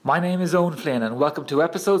My name is Owen Flynn and welcome to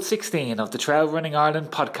episode 16 of the Trail Running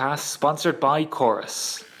Ireland podcast sponsored by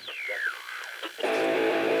Chorus.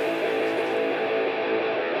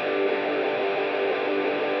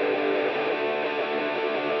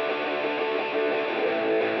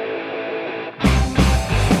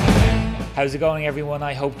 How's it going, everyone?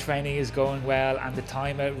 I hope training is going well and the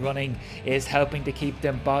time out running is helping to keep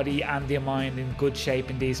the body and the mind in good shape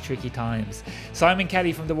in these tricky times. Simon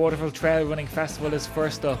Kelly from the Waterford Trail Running Festival is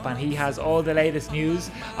first up, and he has all the latest news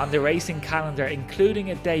on the racing calendar, including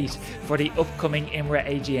a date for the upcoming IMRA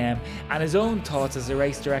AGM and his own thoughts as a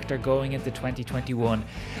race director going into 2021.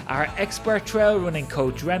 Our expert trail running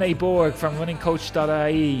coach Rene Borg from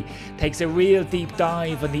runningcoach.ie takes a real deep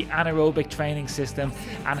dive on the anaerobic training system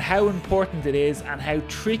and how important it is and how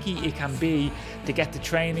tricky it can be to get the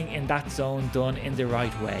training in that zone done in the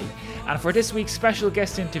right way. And for this week's special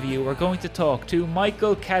guest interview, we're going to talk to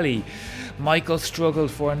Michael Kelly. Michael struggled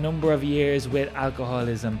for a number of years with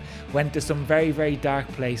alcoholism, went to some very, very dark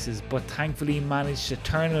places, but thankfully managed to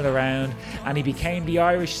turn it around, and he became the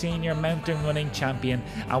Irish senior mountain running champion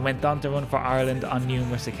and went on to run for Ireland on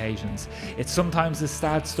numerous occasions. It's sometimes a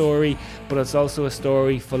sad story, but it's also a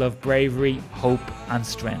story full of bravery, hope and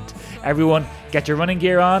strength. Everyone, get your running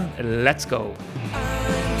gear on, let's go.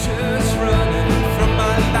 I'm just running from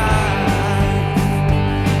my life.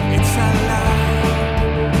 It's a lie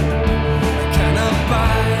I cannot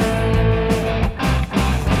buy.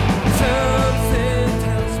 Something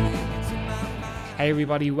tells me it's in my mind. Hey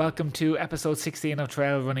everybody, welcome to episode 16 of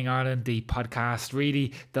Trail Running Ireland, the podcast.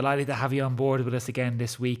 Really delighted to have you on board with us again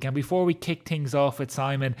this week. And before we kick things off with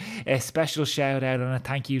Simon, a special shout out and a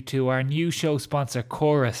thank you to our new show sponsor,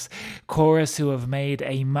 Chorus. Chorus, who have made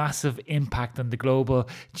a massive impact on the global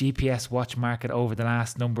GPS watch market over the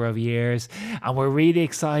last number of years. And we're really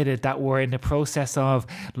excited that we're in the process of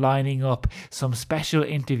lining up some special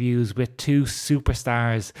interviews with two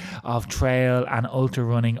superstars of trail and ultra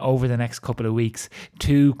running over the next couple of weeks.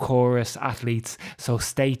 Two Chorus athletes, so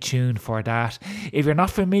stay tuned for that. If you're not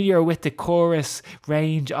familiar with the Chorus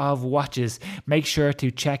range of watches, make sure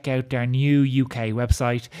to check out their new UK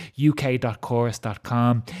website,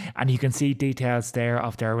 uk.chorus.com, and you can see details there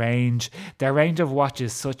of their range. Their range of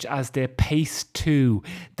watches such as the Pace 2,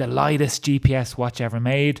 the lightest GPS watch ever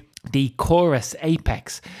made, the Chorus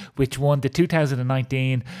Apex, which won the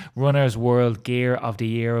 2019 Runner's World Gear of the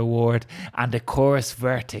Year award, and the Chorus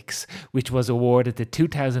Vertix, which was awarded the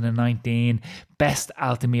 2019 Best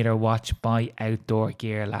Altimeter Watch by Outdoor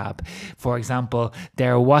Gear Lab. For example,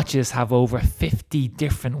 their watches have over 50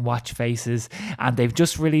 different watch faces, and they've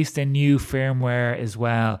just released a new firmware as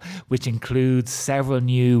well, which includes several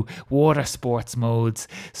new water sports modes.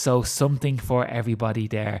 So something for everybody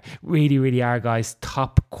there. Really, really are, guys,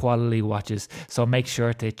 top quality watches. So make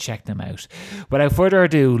sure to check them out. Without further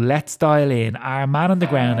ado, let's dial in our man on the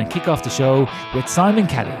ground and kick off the show with Simon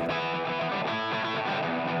Kelly.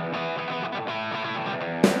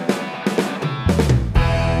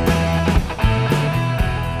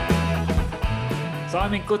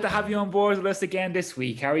 Simon, good to have you on board with us again this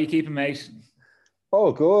week. How are you keeping, mate?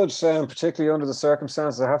 Oh, good. Particularly under the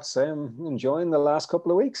circumstances, I have to say I'm enjoying the last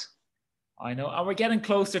couple of weeks. I know, and we're getting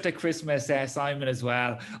closer to Christmas, Simon, as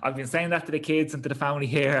well. I've been saying that to the kids and to the family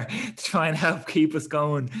here to try and help keep us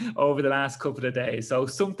going over the last couple of days. So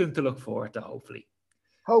something to look forward to, hopefully.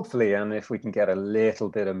 Hopefully, and if we can get a little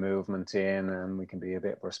bit of movement in and we can be a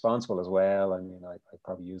bit responsible as well. I mean, I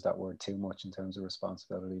probably use that word too much in terms of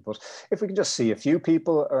responsibility, but if we can just see a few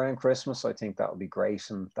people around Christmas, I think that would be great.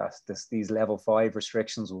 And these level 5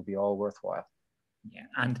 restrictions will be all worthwhile. Yeah,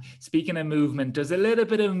 and speaking of movement, there's a little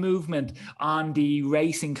bit of movement on the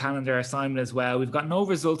racing calendar assignment as well. We've got no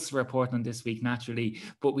results to report on this week, naturally,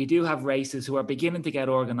 but we do have races who are beginning to get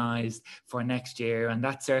organised for next year, and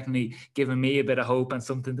that's certainly given me a bit of hope and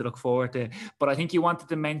something to look forward to. But I think you wanted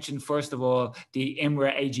to mention, first of all, the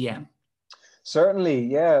IMRA AGM. Certainly,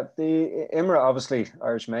 yeah. The IMRA, obviously,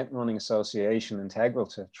 Irish Mountain Running Association, integral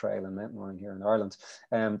to trail and mountain running here in Ireland.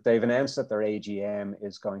 They've announced that their AGM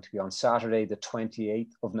is going to be on Saturday, the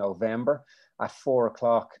 28th of November at 4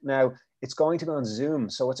 o'clock. Now, it's going to be on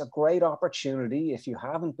Zoom, so it's a great opportunity if you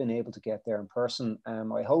haven't been able to get there in person.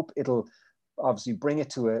 I hope it'll obviously bring it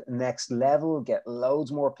to a next level, get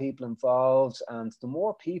loads more people involved, and the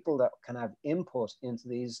more people that can have input into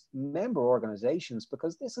these member organizations,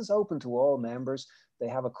 because this is open to all members. They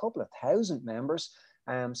have a couple of thousand members,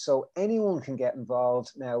 so anyone can get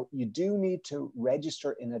involved. Now, you do need to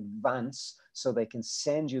register in advance so they can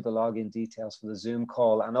send you the login details for the Zoom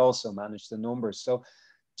call and also manage the numbers. So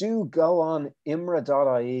do go on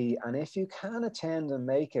imra.ie, and if you can attend and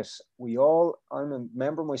make it, I'm a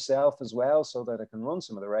member myself as well, so that I can run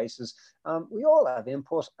some of the races. We all have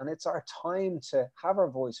input, and it's our time to have our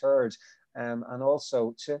voice heard, and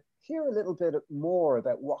also to hear a little bit more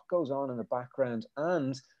about what goes on in the background,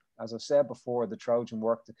 and as I've said before, the Trojan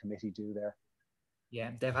work the committee do there.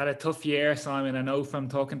 Yeah, they've had a tough year, Simon. I know from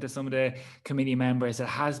talking to some of the committee members, it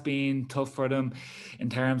has been tough for them in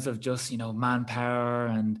terms of just, manpower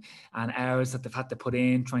and hours that they've had to put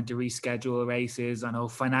in trying to reschedule races. I know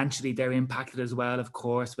financially they're impacted as well, of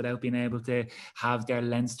course, without being able to have their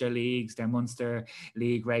Leinster leagues, their Munster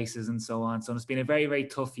league races and so on. So it's been a very, very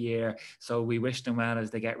tough year. So we wish them well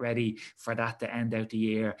as they get ready for that to end out the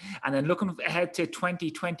year. And then looking ahead to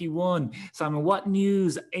 2021, Simon, what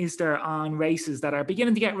news is there on races that are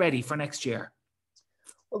beginning to get ready for next year?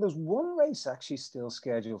 Well, there's one race actually still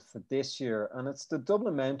scheduled for this year, and it's the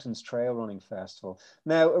Dublin Mountains Trail Running Festival.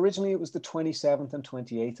 Now, originally it was the 27th and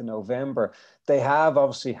 28th of November. They have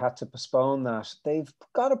obviously had to postpone that. They've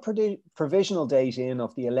got a provisional date in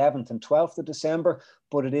of the 11th and 12th of December,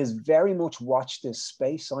 but it is very much watch this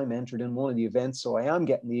space. I'm entered in one of the events, so I am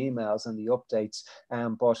getting the emails and the updates.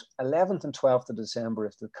 But 11th and 12th of December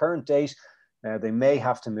is the current date. They may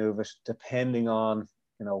have to move it depending on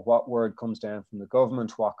what word comes down from the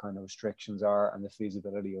government, what kind of restrictions are, and the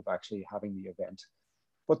feasibility of actually having the event.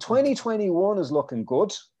 But 2021 is looking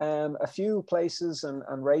good. A few places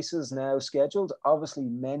and races now scheduled. Obviously,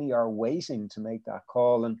 many are waiting to make that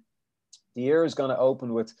call. And the year is going to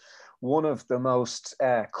open with one of the most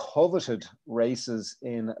coveted races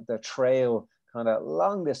in the trail, kind of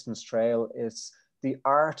long distance trail. It's the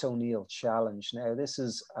Art O'Neill Challenge. Now, this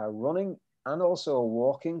is a running and also a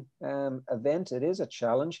walking event. It is a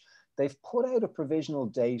challenge. They've put out a provisional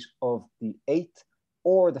date of the 8th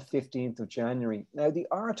or the 15th of January. Now, the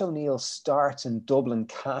Art O'Neill starts in Dublin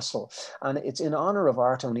Castle, and it's in honour of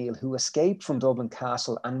Art O'Neill, who escaped from Dublin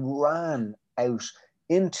Castle and ran out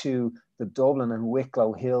into the Dublin and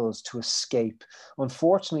Wicklow hills to escape.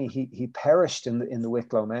 Unfortunately, he perished in the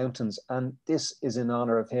Wicklow Mountains, and this is in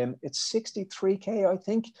honour of him. It's 63k, I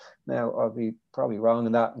think. Now, I'll be probably wrong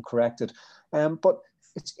in that and corrected. But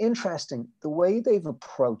it's interesting, the way they've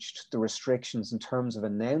approached the restrictions in terms of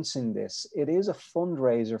announcing this. It is a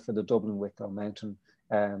fundraiser for the Dublin Wicklow Mountain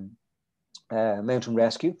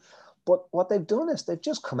Rescue. But what they've done is they've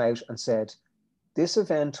just come out and said, this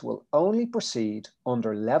event will only proceed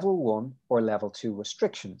under level 1 or level 2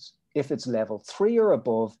 restrictions. If it's level 3 or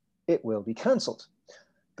above, it will be cancelled.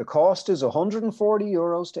 The cost is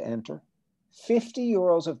 €140 to enter.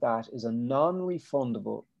 €50 of that is a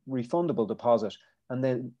non-refundable deposit, and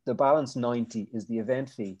then the balance 90 is the event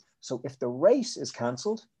fee. So if the race is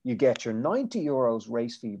cancelled, you get your €90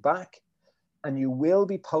 race fee back, and you will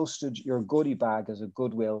be posted your goodie bag as a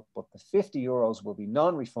goodwill, but the €50 will be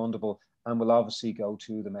non-refundable and will obviously go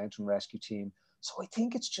to the mountain rescue team. So I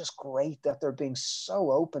think it's just great that they're being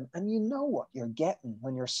so open, and you know what you're getting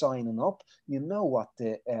when you're signing up. You know what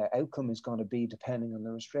the outcome is going to be depending on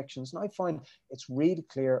the restrictions. And I find it's really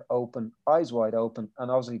clear, open, eyes wide open,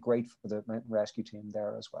 and obviously great for the mountain rescue team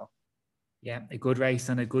there as well. Yeah, a good race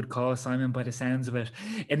and a good cause, Simon, by the sounds of it.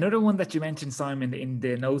 Another one that you mentioned, Simon, in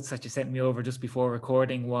the notes that you sent me over just before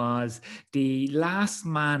recording was the Last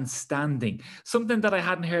Man Standing, something that I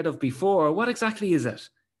hadn't heard of before. What exactly is it?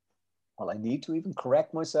 Well, I need to even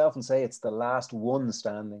correct myself and say it's the last one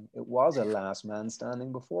standing. It was a last man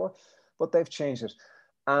standing before, but they've changed it.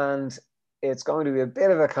 And it's going to be a bit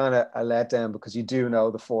of a kind of a letdown because you do know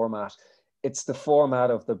the format. It's the format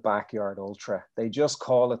of the Backyard Ultra. They just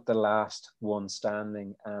call it the last one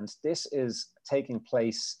standing. And this is taking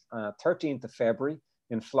place 13th of February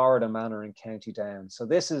in Florida Manor in County Down. So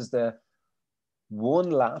this is the one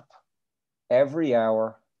lap every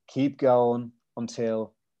hour, keep going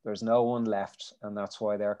until there's no one left. And that's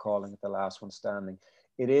why they're calling it the last one standing.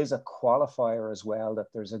 It is a qualifier as well, that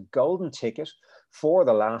there's a golden ticket for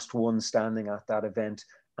the last one standing at that event,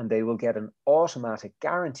 and they will get an automatic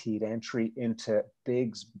guaranteed entry into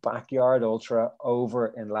Big's Backyard Ultra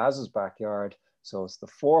over in Laz's backyard. So it's the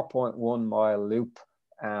 4.1 mile loop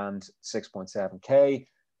and 6.7k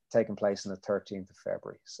taking place on the 13th of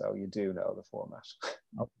February. So you do know the format.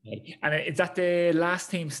 Okay. And is that the last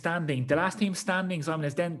team standing? The last team standing, Simon,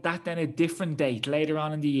 is then a different date later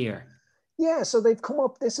on in the year? Yeah, so they've come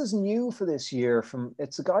up, this is new for this year,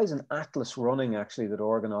 it's the guys in Atlas Running actually that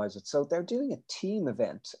organise it. So they're doing a team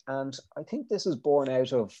event, and I think this is born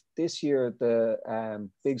out of this year, the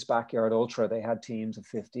Big's Backyard Ultra, they had teams of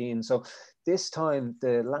 15. So this time,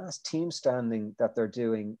 the last team standing that they're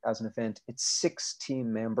doing as an event, it's 6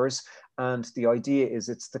 team members, And the idea is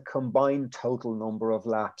it's the combined total number of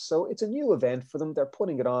laps. So it's a new event for them. They're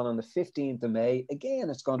putting it on the 15th of May. Again,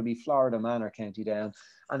 it's going to be Florida Manor, County Down.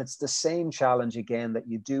 And it's the same challenge again, that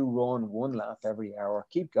you do run one lap every hour,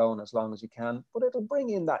 keep going as long as you can, but it'll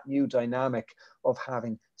bring in that new dynamic of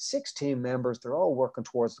having 6 team members. They're all working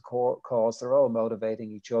towards the cause. They're all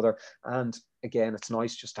motivating each other. And again, it's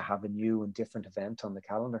nice just to have a new and different event on the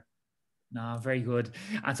calendar. No, very good.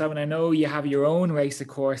 And Simon, I know you have your own race, of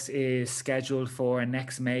course, is scheduled for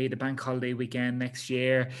next May, the bank holiday weekend next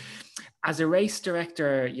year. As a race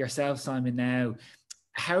director yourself, Simon, now,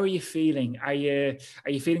 how are you feeling? Are you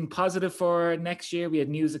feeling positive for next year? We had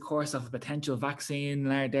news, of course, of a potential vaccine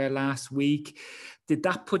there last week. Did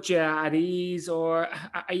that put you at ease, or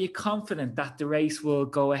are you confident that the race will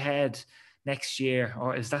go ahead next year?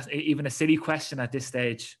 Or is that even a silly question at this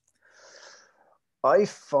stage? I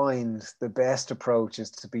find the best approach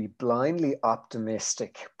is to be blindly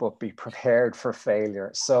optimistic, but be prepared for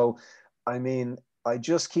failure. So, I mean, I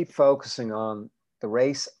just keep focusing on the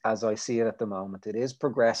race as I see it at the moment. It is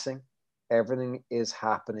progressing. Everything is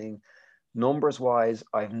happening. Numbers wise,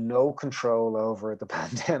 I have no control over the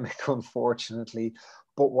pandemic, unfortunately.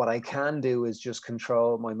 But what I can do is just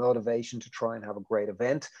control my motivation to try and have a great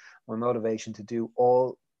event, my motivation to do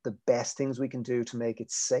all the best things we can do to make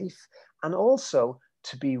it safe, and also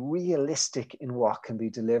to be realistic in what can be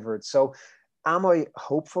delivered. So am I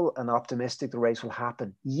hopeful and optimistic the race will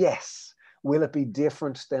happen? Yes. Will it be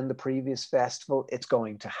different than the previous festival? It's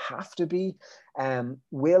going to have to be.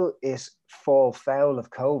 Will it fall foul of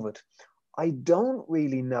COVID? I don't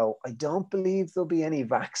really know. I don't believe there'll be any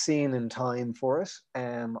vaccine in time for it.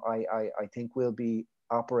 I think we'll be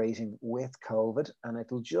operating with COVID, and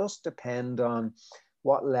it'll just depend on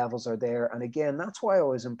what levels are there. And again, that's why I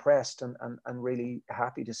was impressed and really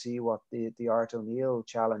happy to see what the Art O'Neill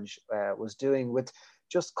Challenge was doing, with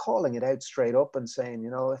just calling it out straight up and saying,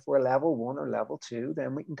 if we're level 1 or level 2,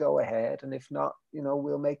 then we can go ahead. And if not,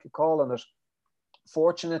 we'll make a call on it.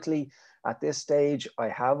 Fortunately, at this stage, I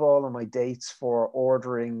have all of my dates for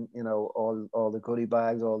ordering, all the goodie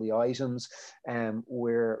bags, all the items.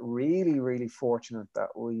 We're really, really fortunate that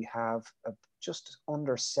we have just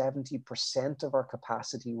under 70% of our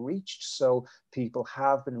capacity reached. So people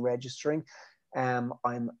have been registering.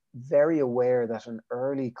 I'm very aware that an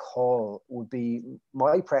early call would be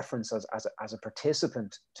my preference as a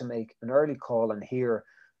participant, to make an early call and hear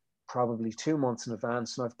probably 2 months in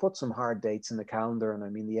advance. And I've put some hard dates in the calendar. And I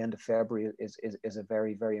mean, the end of February is a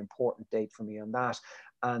very, very important date for me on that.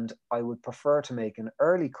 And I would prefer to make an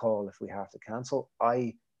early call if we have to cancel.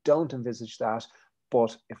 I don't envisage that.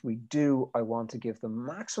 But if we do, I want to give the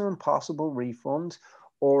maximum possible refund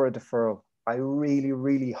or a deferral. I really,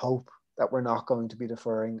 really hope that we're not going to be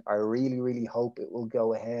deferring. I really, really hope it will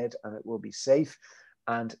go ahead and it will be safe.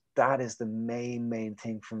 And that is the main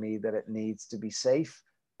thing for me, that it needs to be safe.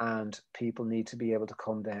 And people need to be able to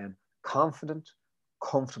come down confident,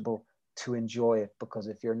 comfortable, to enjoy it. Because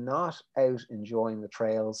if you're not out enjoying the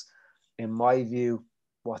trails, in my view,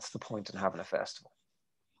 what's the point in having a festival?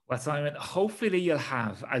 Well, Simon, hopefully you'll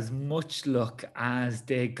have as much luck as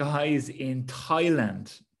the guys in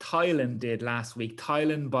Thailand did last week,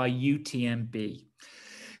 Thailand by UTMB.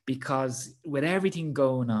 Because with everything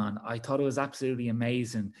going on, I thought it was absolutely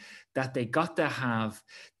amazing that they got to have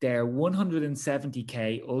their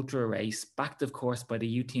 170k ultra race, backed of course by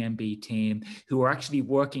the UTMB team, who are actually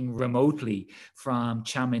working remotely from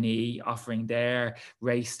Chamonix, offering their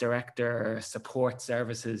race director support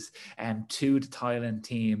services to the Thailand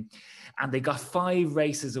team. And they got 5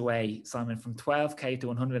 races away, Simon, from 12k to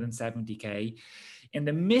 170k. In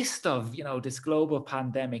the midst of, this global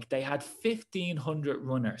pandemic, they had 1,500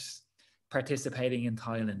 runners participating in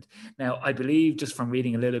Thailand. Now, I believe, just from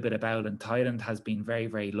reading a little bit about it, Thailand has been very,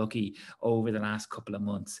 very lucky over the last couple of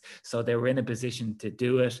months. So they were in a position to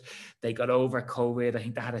do it. They got over COVID. I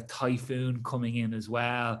think they had a typhoon coming in as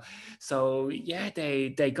well. So yeah,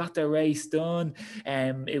 they got their race done.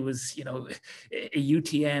 It was, a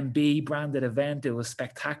UTMB branded event. It was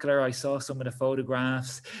spectacular. I saw some of the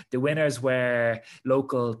photographs. The winners were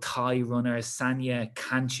local Thai runners, Sanya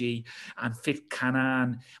Kanchi and Fit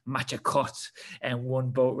Kanan Machakot, and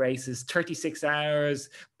won both races, 36 hours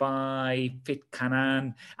by Fit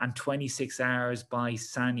Kanan and 26 hours by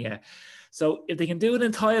Sanya. So if they can do it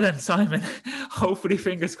in Thailand, Simon, hopefully,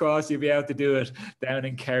 fingers crossed, you'll be able to do it down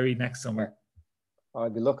in Kerry next summer.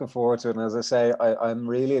 I'd be looking forward to it. And as I say, I'm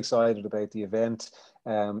really excited about the event.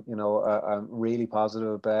 I'm really positive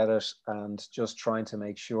about it, and just trying to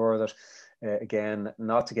make sure that again,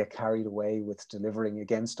 not to get carried away with delivering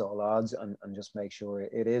against all odds, and just make sure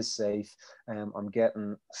it is safe. I'm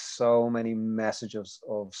getting so many messages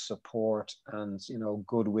of support and, you know,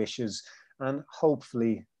 good wishes, and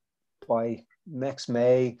hopefully by next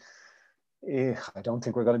May, I don't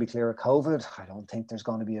think we're going to be clear of COVID. I don't think there's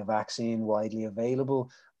going to be a vaccine widely available,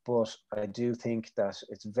 but I do think that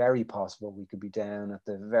it's very possible we could be down at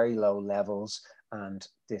the very low levels, and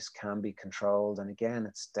this can be controlled. And again,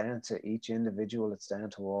 it's down to each individual. It's down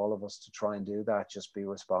to all of us to try and do that. Just be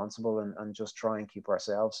responsible, and just try and keep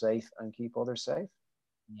ourselves safe and keep others safe.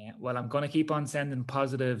 Yeah, well, I'm going to keep on sending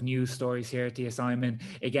positive news stories here to you, Simon.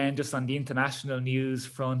 Again, just on the international news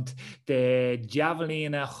front, the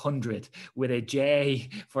Javelina 100 with a J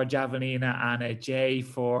for Javelina and a J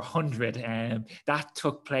for 100. That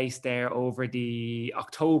took place there over the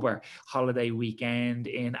October holiday weekend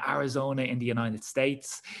in Arizona in the United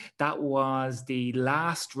States. That was the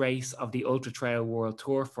last race of the Ultra Trail World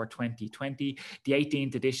Tour for 2020, the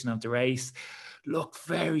 18th edition of the race. Look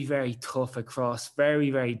very, very tough across very,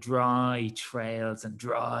 very dry trails and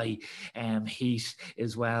dry heat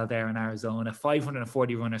as well there in Arizona.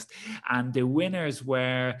 540 runners. And the winners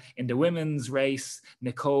were, in the women's race,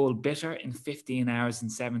 Nicole Bitter in 15 hours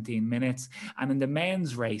and 17 minutes. And in the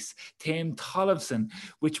men's race, Tim Tollefson,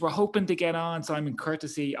 which we're hoping to get on, Simon,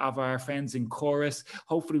 courtesy of our friends in Chorus.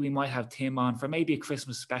 Hopefully we might have Tim on for maybe a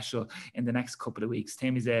Christmas special in the next couple of weeks.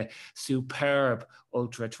 Tim is a superb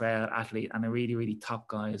ultra trail athlete and a really, really top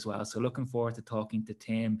guy as well. So looking forward to talking to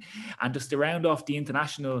Tim. And just to round off the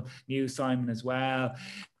international news, Simon, as well,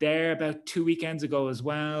 there about 2 weekends ago as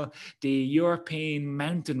well, the European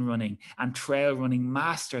Mountain Running and Trail Running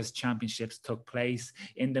Masters Championships took place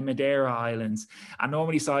in the Madeira Islands. And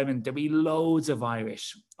normally, Simon, there'll be loads of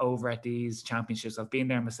Irish over at these championships. I've been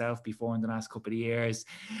there myself before in the last couple of years.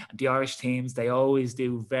 The Irish teams, they always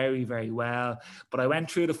do very, very well. But I went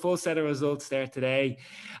through the full set of results there today,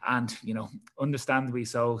 and, you know, understandably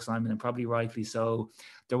so, Simon, and probably rightly so,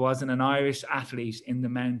 there wasn't an Irish athlete in the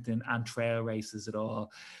mountain and trail races at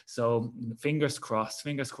all. So fingers crossed,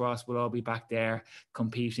 we'll all be back there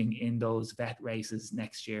competing in those vet races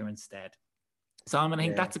next year instead. Simon, I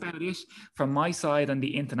think that's about it from my side on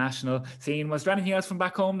the international scene. Was there anything else from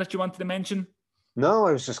back home that you wanted to mention? No,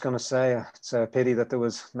 I was just going to say it's a pity that there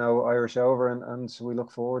was no Irish over, and we look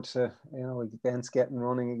forward to, you know, events getting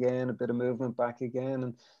running again, a bit of movement back again,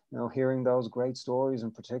 and, you know, hearing those great stories.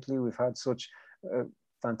 And particularly, we've had such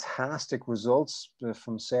fantastic results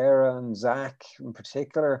from Sarah and Zach in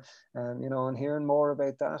particular, and, you know, and hearing more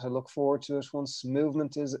about that. I look forward to it once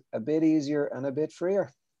movement is a bit easier and a bit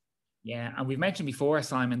freer. Yeah, and we've mentioned before,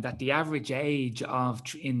 Simon, that the average age of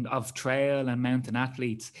trail and mountain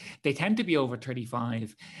athletes, they tend to be over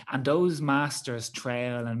 35. And those Masters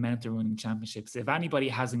Trail and Mountain Running Championships, if anybody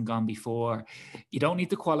hasn't gone before, you don't need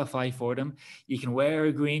to qualify for them. You can wear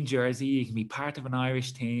a green jersey. You can be part of an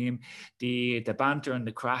Irish team. The banter and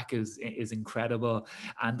the crack is incredible.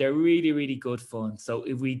 And they're really, really good fun. So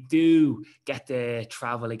if we do get to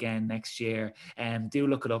travel again next year, do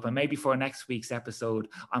look it up. And maybe for next week's episode,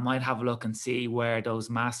 I might have a look and see where those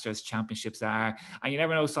Masters Championships are. And you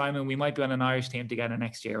never know, Simon, we might be on an Irish team together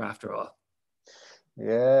next year after all.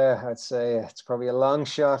 Yeah, I'd say it's probably a long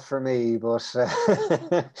shot for me, but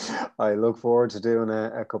I look forward to doing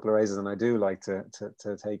a couple of races, and I do like to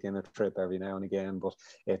take in a trip every now and again, but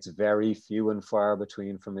it's very few and far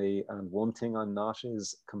between for me. And one thing I'm not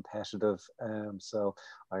is competitive. So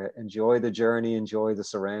I enjoy the journey, enjoy the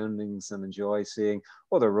surroundings, and enjoy seeing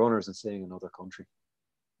other runners and seeing another country.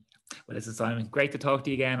 Well, listen, Simon, great to talk to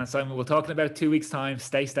you again. And Simon, we'll talk in about 2 weeks' time.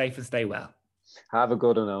 Stay safe and stay well. Have a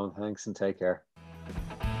good one, Owen. Thanks, and take care.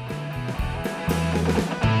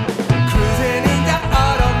 Cruising in your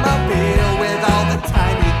automobile with all the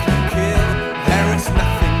time you can kill. There is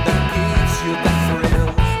nothing that gives you the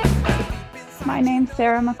thrill. My name's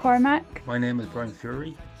Sarah McCormack. My name is Brian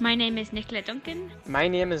Fury. My name is Nicola Duncan. My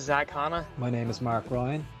name is Zach Hanna. My name is Mark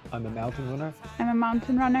Ryan. I'm a mountain runner. I'm a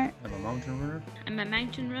mountain runner. I'm a mountain runner. I'm a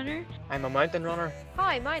mountain runner. I'm a mountain runner.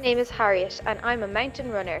 Hi, my name is Harriet and I'm a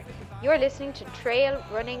mountain runner. You're listening to Trail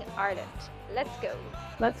Running Ireland. Let's go.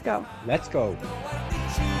 Let's go. Let's go.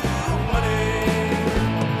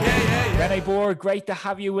 Rene Boer, great to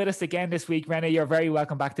have you with us again this week. Rene, you're very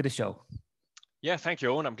welcome back to the show. Yeah, thank you,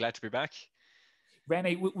 Owen. I'm glad to be back.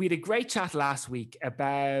 Rene, we had a great chat last week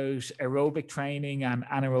about aerobic training and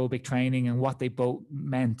anaerobic training and what they both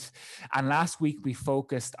meant. And last week we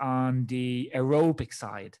focused on the aerobic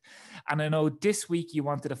side. And I know this week you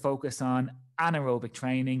wanted to focus on anaerobic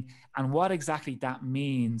training and what exactly that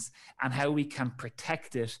means and how we can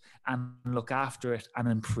protect it and look after it and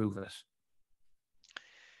improve it.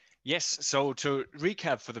 Yes. So to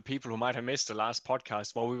recap for the people who might have missed the last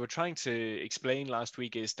podcast, what we were trying to explain last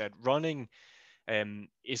week is that running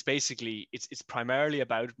is basically it's primarily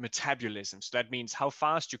about metabolism. So that means how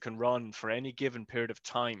fast you can run for any given period of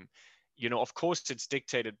time. Of course, it's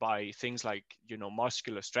dictated by things like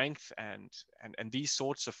muscular strength and these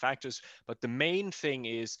sorts of factors. But the main thing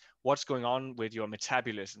is what's going on with your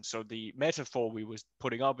metabolism. So the metaphor we was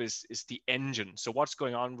putting up is the engine. So what's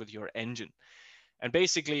going on with your engine? And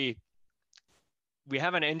basically, we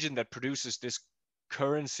have an engine that produces this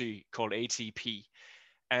currency called ATP.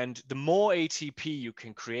 And the more ATP you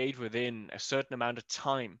can create within a certain amount of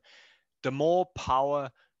time, the more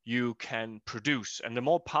power you can produce. And the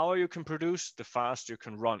more power you can produce, the faster you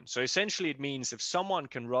can run. So essentially, it means if someone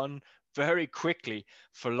can run very quickly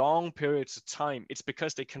for long periods of time, it's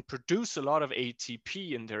because they can produce a lot of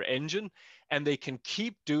ATP in their engine, and they can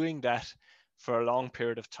keep doing that for a long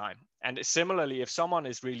period of time. And similarly, if someone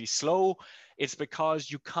is really slow, it's because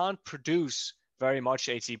you can't produce very much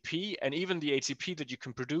ATP, and even the ATP that you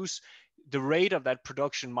can produce, the rate of that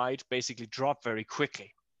production might basically drop very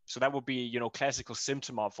quickly. So that would be, classical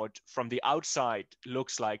symptom of what from the outside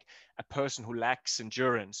looks like a person who lacks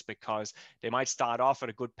endurance, because they might start off at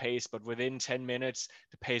a good pace, but within 10 minutes,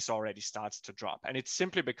 the pace already starts to drop. And it's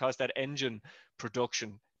simply because that engine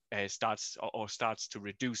production starts to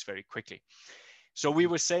reduce very quickly. So we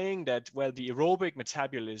were saying that, well, the aerobic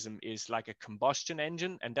metabolism is like a combustion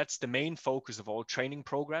engine, and that's the main focus of all training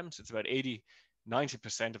programs. It's about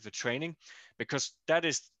 80-90% of the training, because that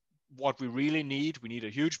is what we really need. We need a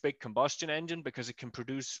huge, big combustion engine because it can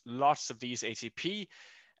produce lots of these ATP.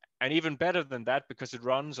 And even better than that, because it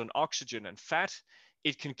runs on oxygen and fat,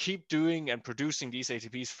 it can keep doing and producing these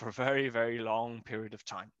ATPs for a very, very long period of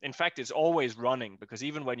time. In fact, it's always running, because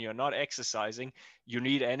even when you're not exercising, you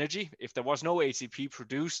need energy. If there was no ATP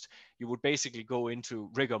produced, you would basically go into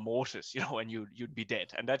rigor mortis, and you'd be dead.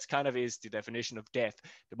 And that's kind of is the definition of death.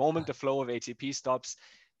 The moment the flow of ATP stops,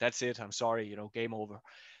 that's it. I'm sorry, game over.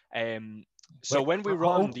 So when we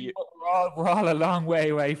run, we're all a long way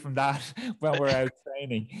away from that when we're out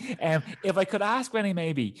training. If I could ask Rennie,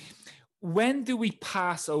 maybe, when do we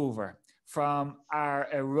pass over from our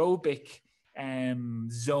aerobic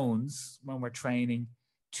zones when we're training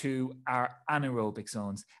to our anaerobic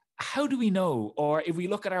zones? How do we know? Or if we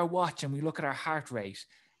look at our watch and we look at our heart rate,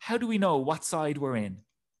 how do we know what side we're in?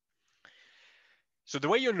 So the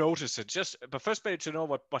way you notice it, but first better to know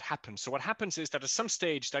what happens. So what happens is that at some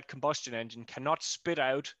stage, that combustion engine cannot spit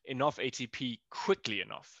out enough ATP quickly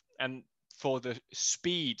enough, and for the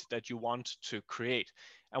speed that you want to create.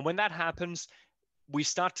 And when that happens, we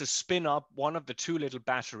start to spin up one of the two little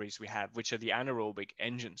batteries we have, which are the anaerobic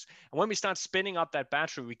engines. And when we start spinning up that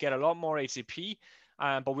battery, we get a lot more ATP,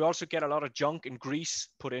 but we also get a lot of junk and grease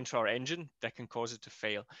put into our engine that can cause it to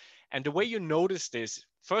fail. And the way you notice this,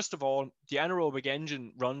 first of all, the anaerobic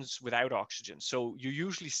engine runs without oxygen. So you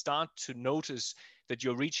usually start to notice that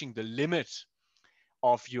you're reaching the limit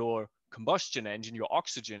of your combustion engine, your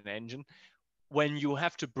oxygen engine, when you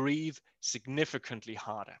have to breathe significantly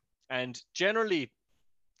harder. And generally,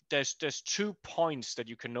 there's 2 points that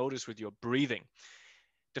you can notice with your breathing.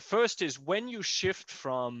 The first is when you shift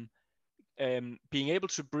from being able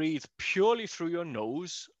to breathe purely through your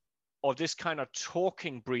nose, or this kind of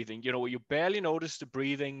talking breathing, where you barely notice the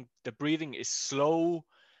breathing is slow,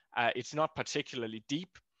 it's not particularly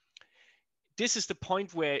deep. This is the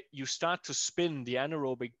point where you start to spin the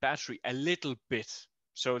anaerobic battery a little bit.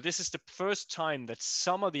 So this is the first time that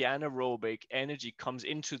some of the anaerobic energy comes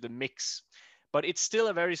into the mix, but it's still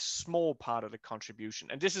a very small part of the contribution.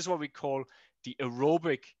 And this is what we call the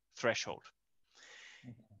aerobic threshold.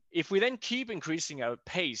 If we then keep increasing our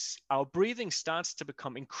pace, our breathing starts to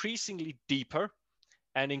become increasingly deeper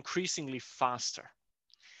and increasingly faster.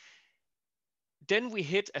 Then we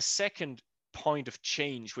hit a second point of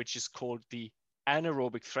change, which is called the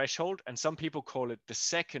anaerobic threshold. And some people call it the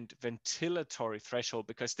second ventilatory threshold,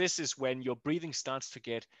 because this is when your breathing starts to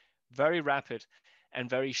get very rapid and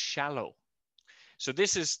very shallow. So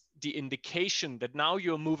this is the indication that now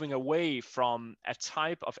you're moving away from a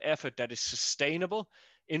type of effort that is sustainable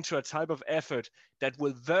into a type of effort that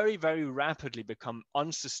will very, very rapidly become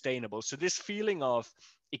unsustainable. So this feeling of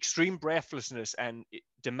extreme breathlessness and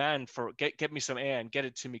demand for get me some air and get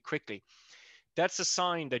it to me quickly, that's a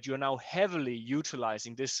sign that you're now heavily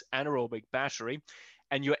utilizing this anaerobic battery,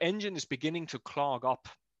 and your engine is beginning to clog up.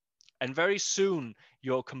 And very soon,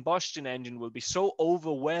 your combustion engine will be so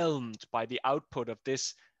overwhelmed by the output of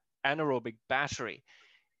this anaerobic battery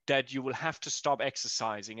that you will have to stop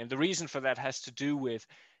exercising. And the reason for that has to do with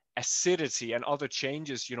acidity and other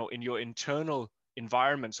changes, in your internal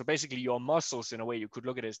environment. So basically your muscles, in a way you could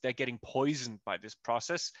look at it as they're getting poisoned by this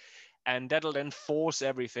process, and that'll then force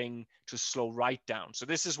everything to slow right down. So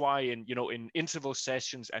this is why in interval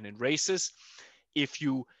sessions and in races, if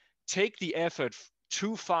you take the effort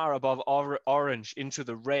too far above orange into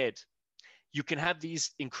the red, you can have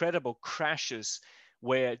these incredible crashes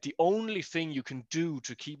where the only thing you can do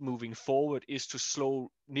to keep moving forward is to slow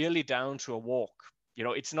nearly down to a walk.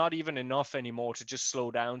 It's not even enough anymore to just slow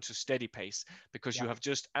down to steady pace, because you have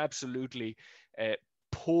just absolutely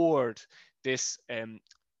poured this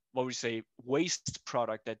what we say waste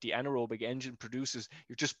product that the anaerobic engine produces.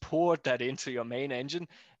 You've just poured that into your main engine,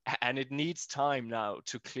 and it needs time now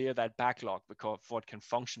to clear that backlog before it can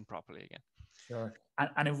function properly again. Sure.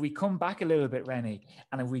 And if we come back a little bit, Rennie,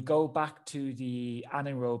 and if we go back to the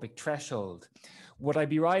anaerobic threshold, would I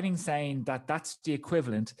be right in saying that that's the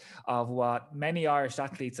equivalent of what many Irish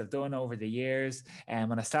athletes have done over the years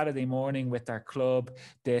on a Saturday morning with their club,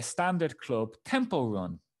 the standard club tempo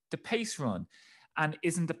run, the pace run? And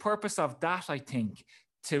isn't the purpose of that, I think,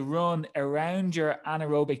 to run around your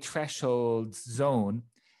anaerobic threshold zone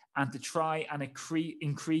and to try and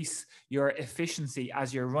increase your efficiency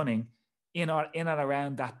as you're running in and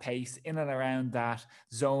around that pace, in and around that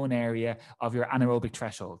zone area of your anaerobic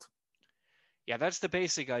threshold? Yeah, that's the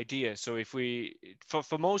basic idea. So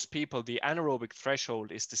for most people, the anaerobic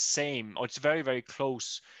threshold is the same, or it's very, very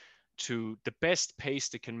close to the best pace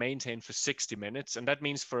they can maintain for 60 minutes. And that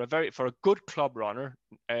means for a good club runner,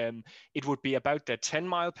 it would be about their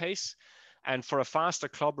 10-mile pace. And for a faster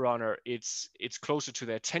club runner, it's closer to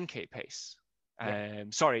their 10K pace.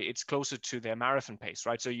 It's closer to their marathon pace,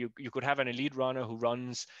 right? So you could have an elite runner who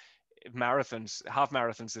runs marathons, half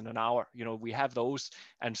marathons in an hour. We have those,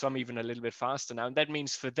 and some even a little bit faster now. And that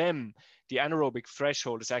means for them, the anaerobic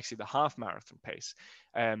threshold is actually the half marathon pace.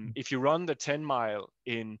 If you run the 10-mile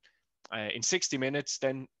in 60 minutes,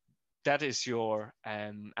 then that is your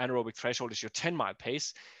anaerobic threshold, is your 10-mile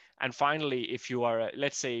pace. And finally, if you are,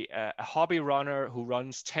 let's say, a hobby runner who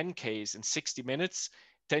runs 10Ks in 60 minutes,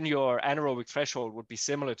 then your anaerobic threshold would be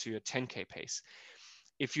similar to your 10K pace.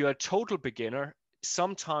 If you're a total beginner,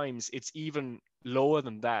 sometimes it's even lower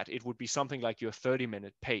than that. It would be something like your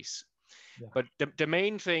 30-minute pace. Yeah. But the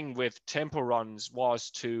main thing with tempo runs was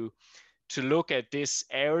to look at this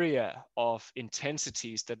area of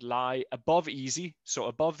intensities that lie above easy, so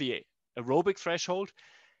above the aerobic threshold,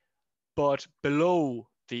 but below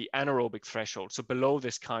the anaerobic threshold, so below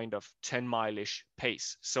this kind of 10-mile-ish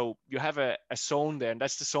pace. So you have a zone there, and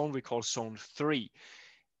that's the zone we call zone 3.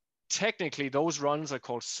 Technically, those runs are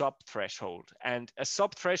called sub-threshold, and a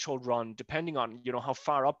sub-threshold run, depending on how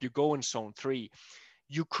far up you go in zone 3,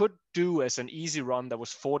 you could do as an easy run that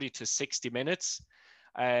was 40 to 60 minutes.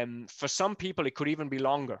 For some people, it could even be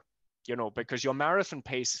longer, because your marathon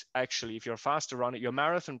pace, actually, if you're a faster runner, your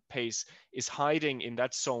marathon pace is hiding in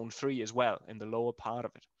that zone 3 as well, in the lower part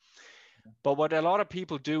of it. But what a lot of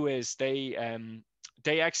people do is they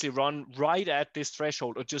actually run right at this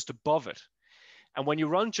threshold or just above it. And when you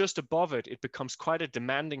run just above it, it becomes quite a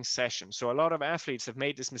demanding session. So a lot of athletes have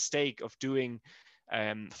made this mistake of doing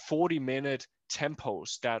 40-minute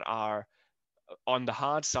tempos that are on the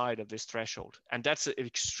hard side of this threshold. And that's an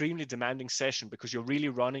extremely demanding session because you're really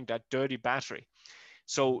running that dirty battery.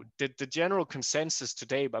 So the general consensus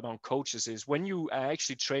today among coaches is when you are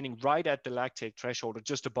actually training right at the lactate threshold or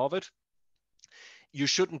just above it, you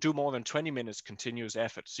shouldn't do more than 20 minutes continuous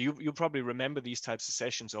effort. So you probably remember these types of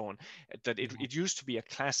sessions, Owen, that it used to be a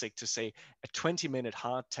classic to say a 20-minute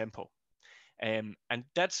hard tempo. And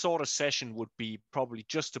that sort of session would be probably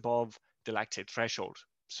just above the lactate threshold.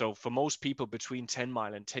 So for most people, between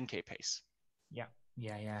 10-mile and 10K pace. Yeah.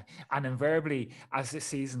 And invariably, as the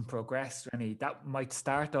season progressed, Rennie, that might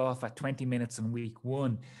start off at 20 minutes in week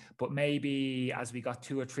 1, but maybe as we got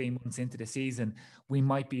 2 or 3 months into the season, we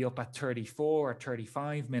might be up at 34 or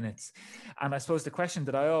 35 minutes. And I suppose the question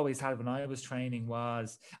that I always had when I was training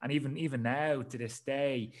was, and even now to this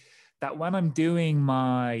day, that when I'm doing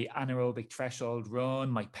my anaerobic threshold run,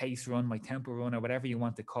 my pace run, my tempo run, or whatever you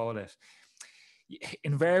want to call it,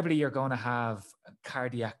 invariably you're going to have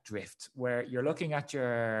cardiac drift where you're looking at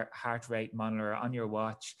your heart rate monitor on your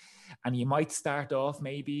watch and you might start off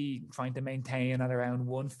maybe trying to maintain at around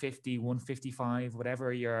 150, 155,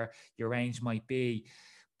 whatever your range might be.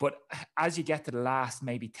 But as you get to the last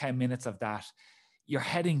maybe 10 minutes of that, you're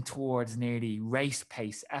heading towards nearly race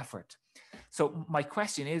pace effort. So my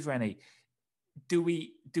question is, Rennie, do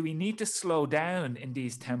we need to slow down in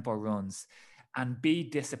these tempo runs and be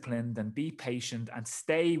disciplined and be patient and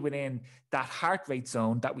stay within that heart rate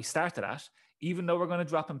zone that we started at, even though we're going to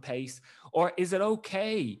drop in pace? Or is it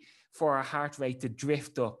okay for our heart rate to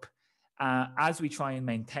drift up as we try and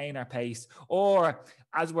maintain our pace, or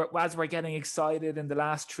as we're getting excited in the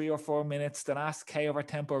last 3 or 4 minutes, the last K of our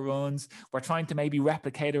tempo runs, we're trying to maybe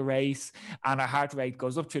replicate a race and our heart rate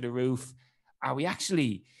goes up through the roof. Are we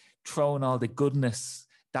actually throwing all the goodness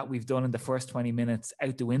that we've done in the first 20 minutes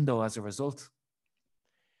out the window as a result?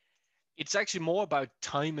 It's actually more about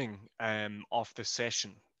timing of the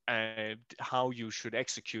session, how you should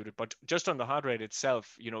execute it. But just on the heart rate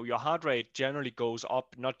itself, your heart rate generally goes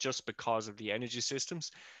up not just because of the energy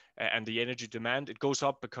systems and the energy demand. It goes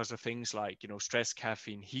up because of things like, stress,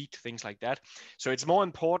 caffeine, heat, things like that. So it's more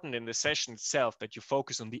important in the session itself that you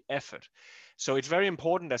focus on the effort. So it's very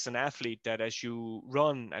important as an athlete that as you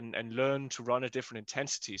run and learn to run at different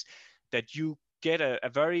intensities, that you get a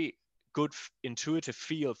very good intuitive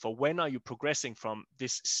feel for when are you progressing from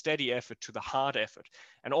this steady effort to the hard effort.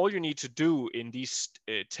 And all you need to do in these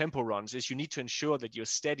tempo runs is you need to ensure that your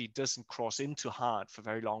steady doesn't cross into hard for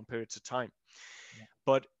very long periods of time. Yeah.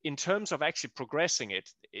 But in terms of actually progressing it,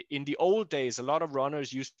 in the old days, a lot of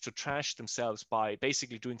runners used to trash themselves by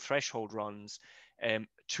basically doing threshold runs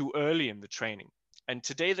too early in the training. And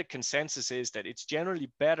today the consensus is that it's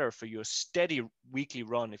generally better for your steady weekly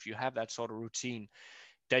run, if you have that sort of routine,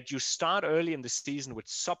 that you start early in the season with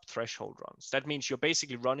sub-threshold runs. That means you're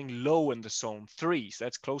basically running low in the zone 3. So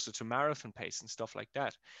that's closer to marathon pace and stuff like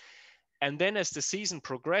that. And then as the season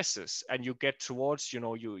progresses and you get towards,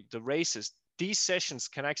 the races, these sessions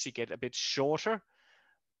can actually get a bit shorter,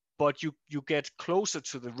 but you get closer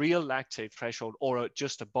to the real lactate threshold or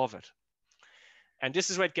just above it. And this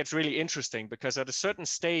is where it gets really interesting, because at a certain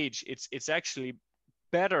stage, it's actually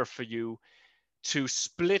better for you to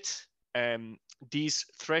split these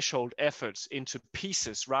threshold efforts into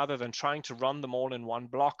pieces rather than trying to run them all in one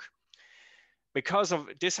block. Because of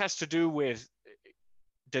this has to do with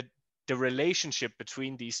the relationship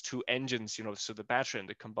between these two engines, so the battery and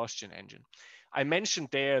the combustion engine. I mentioned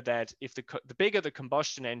there that if the bigger the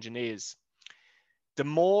combustion engine is, the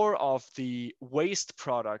more of the waste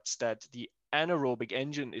products that the anaerobic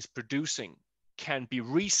engine is producing can be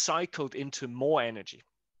recycled into more energy.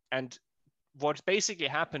 And what basically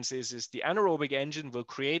happens is the anaerobic engine will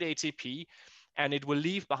create ATP and it will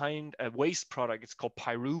leave behind a waste product. It's called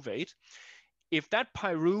pyruvate. If that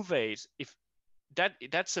pyruvate,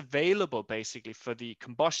 that's available basically for the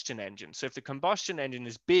combustion engine. So if the combustion engine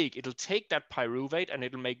is big, it'll take that pyruvate and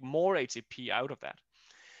it'll make more ATP out of that.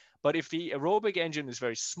 But if the aerobic engine is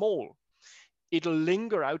very small, it'll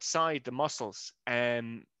linger outside the muscles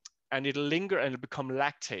and it'll linger and it'll become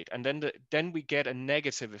lactate. And then we get a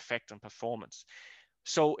negative effect on performance.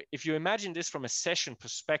 So if you imagine this from a session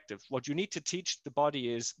perspective, what you need to teach the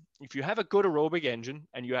body is, if you have a good aerobic engine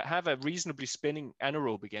and you have a reasonably spinning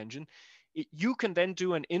anaerobic engine, you can then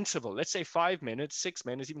do an interval, let's say 5 minutes, 6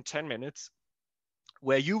 minutes, even 10 minutes,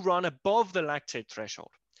 where you run above the lactate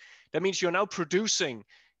threshold. That means you're now producing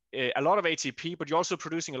a lot of ATP, but you're also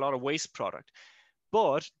producing a lot of waste product.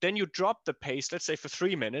 But then you drop the pace, let's say for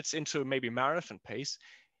 3 minutes into maybe marathon pace.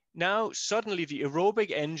 Now, suddenly the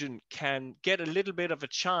aerobic engine can get a little bit of a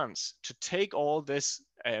chance to take all this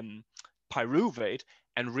pyruvate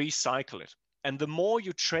and recycle it. And the more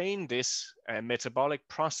you train this metabolic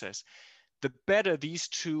process, the better these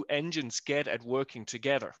two engines get at working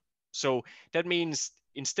together. So that means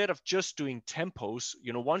instead of just doing tempos,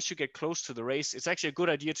 once you get close to the race, it's actually a good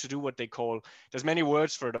idea to do what they call, there's many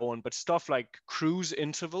words for it, Owen, but stuff like cruise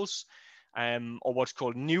intervals, or what's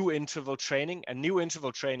called new interval training. And new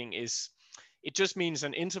interval training it just means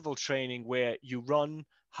an interval training where you run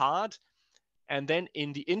hard, and then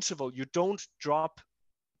in the interval, you don't drop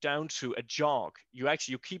down to a jog.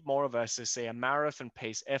 You keep more of a marathon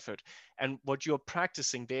pace effort. And what you're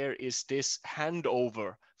practicing there is this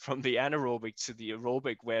handover from the anaerobic to the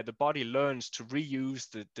aerobic, where the body learns to reuse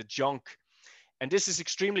the junk. And this is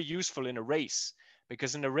extremely useful in a race,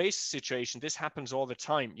 because in a race situation, this happens all the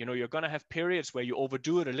time. You're going to have periods where you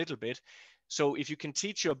overdo it a little bit. So if you can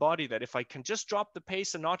teach your body that if I can just drop the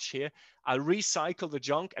pace a notch here, I'll recycle the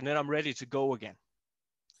junk and then I'm ready to go again.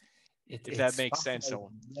 If that makes sense.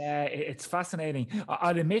 So yeah, it's fascinating.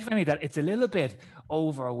 I'll admit, Fanny, that it's a little bit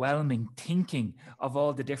overwhelming thinking of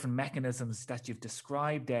all the different mechanisms that you've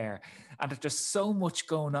described there, and that there's so much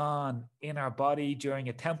going on in our body during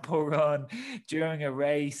a tempo run, during a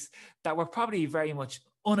race, that we're probably very much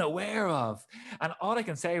unaware of. And all I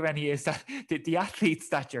can say, Rennie, is that the athletes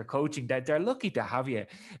that you're coaching, that they're lucky to have you,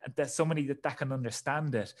 and there's somebody that can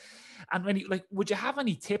understand it. And when would you have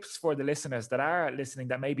any tips for the listeners that are listening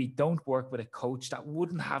that maybe don't work with a coach, that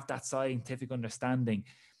wouldn't have that scientific understanding?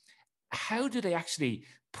 How do they actually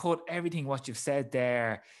put everything what you've said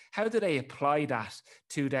there, how do they apply that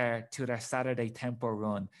to their Saturday tempo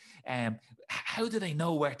run? How do they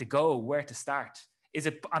know where to go, where to start? Is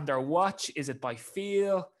it on their watch? Is it by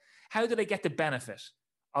feel? How do they get the benefit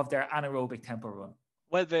of their anaerobic tempo run?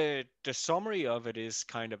 Well, the summary of it is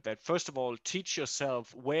kind of that, first of all, teach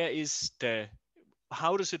yourself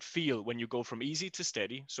how does it feel when you go from easy to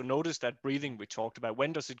steady? So notice that breathing we talked about.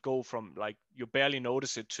 When does it go from like you barely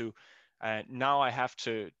notice it to now I have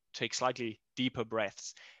to take slightly deeper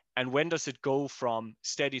breaths? And when does it go from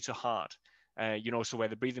steady to hard? So where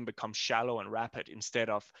the breathing becomes shallow and rapid instead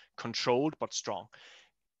of controlled but strong.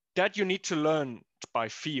 That you need to learn by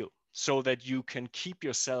feel so that you can keep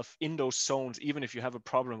yourself in those zones even if you have a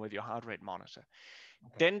problem with your heart rate monitor.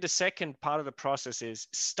 Okay. Then the second part of the process is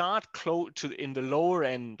start in the lower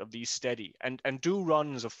end of these steady and do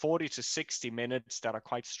runs of 40 to 60 minutes that are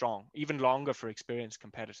quite strong, even longer for experienced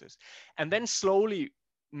competitors. And then slowly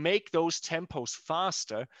make those tempos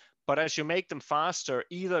faster, but as you make them faster,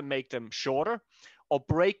 either make them shorter or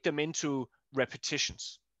break them into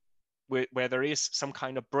repetitions where there is some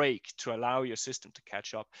kind of break to allow your system to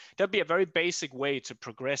catch up. That'd be a very basic way to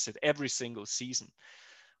progress it every single season.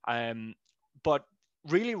 But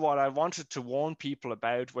really what I wanted to warn people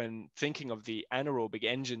about when thinking of the anaerobic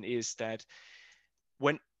engine is that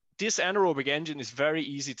when this anaerobic engine is very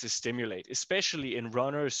easy to stimulate, especially in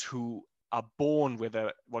runners who are born with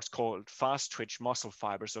what's called fast twitch muscle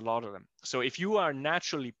fibers, a lot of them. So if you are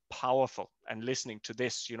naturally powerful and listening to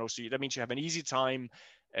this, so that means you have an easy time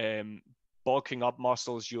bulking up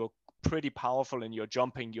muscles, you're pretty powerful in your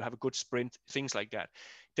jumping, you have a good sprint, things like that,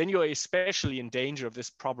 then you're especially in danger of this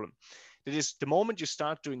problem. That is, the moment you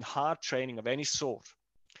start doing hard training of any sort,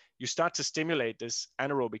 you start to stimulate this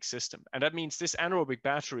anaerobic system. And that means this anaerobic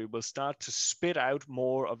battery will start to spit out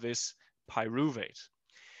more of this pyruvate.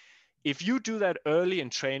 If you do that early in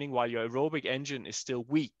training while your aerobic engine is still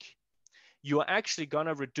weak, you are actually going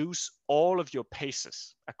to reduce all of your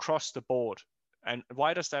paces across the board. And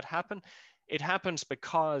why does that happen? It happens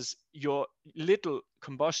because your little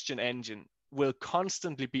combustion engine will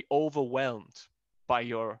constantly be overwhelmed by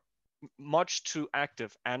your much too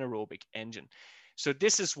active anaerobic engine. So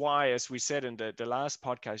this is why, as we said in the last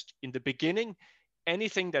podcast, in the beginning,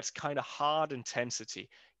 anything that's kind of hard intensity,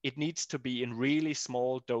 it needs to be in really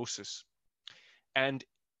small doses. And,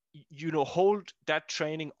 hold that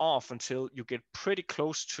training off until you get pretty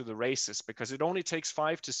close to the races, because it only takes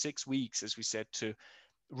 5 to 6 weeks, as we said, to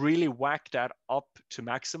really whack that up to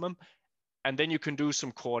maximum. And then you can do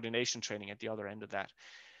some coordination training at the other end of that.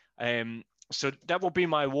 So that will be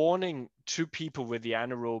my warning to people with the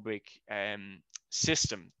anaerobic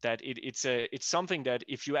system, that it's something that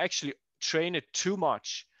if you actually train it too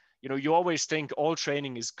much, you always think all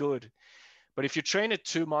training is good, but if you train it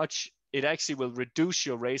too much, it actually will reduce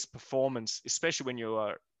your race performance, especially when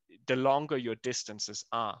the longer your distances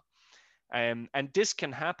are. And this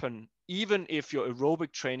can happen even if your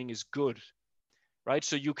aerobic training is good, right?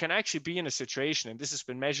 So you can actually be in a situation, and this has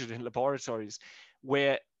been measured in laboratories,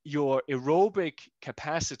 where your aerobic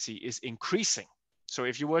capacity is increasing. So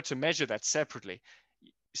if you were to measure that separately,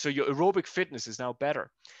 so your aerobic fitness is now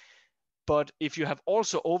better. But if you have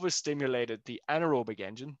also overstimulated the anaerobic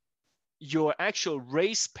engine, your actual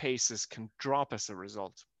race paces can drop as a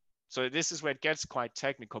result. So this is where it gets quite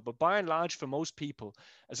technical. But by and large, for most people,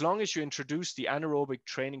 as long as you introduce the anaerobic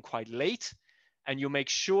training quite late, and you make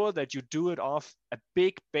sure that you do it off a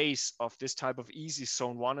big base of this type of easy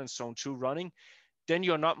zone 1 and zone 2 running, then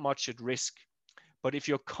you're not much at risk. But if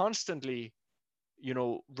you're constantly,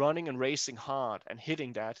 running and racing hard and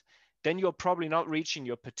hitting that, then you're probably not reaching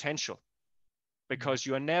your potential, because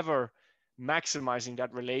you're never maximizing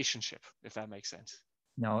that relationship, if that makes sense.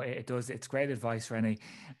 No, it does. It's great advice, Rennie.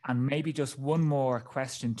 And maybe just one more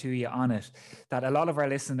question to you on it, that a lot of our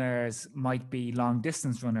listeners might be long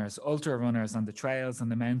distance runners, ultra runners on the trails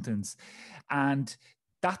and the mountains. And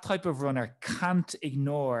that type of runner can't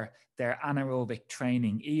ignore their anaerobic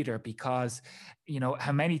training either, because,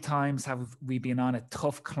 how many times have we been on a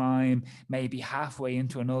tough climb, maybe halfway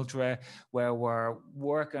into an ultra, where we're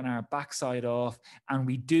working our backside off and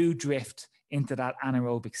we do drift into that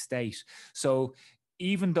anaerobic state. So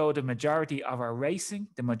even though the majority of our racing,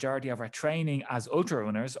 the majority of our training as ultra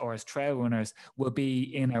runners or as trail runners will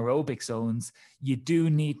be in aerobic zones, you do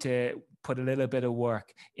need to put a little bit of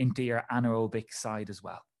work into your anaerobic side as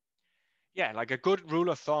well. Yeah, like a good rule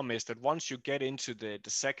of thumb is that once you get into the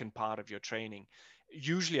second part of your training,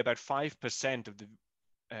 usually about 5% of the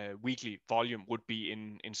weekly volume would be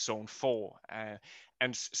in zone 4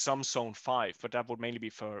 and some zone 5, but that would mainly be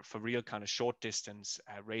for real kind of short distance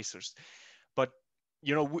racers. But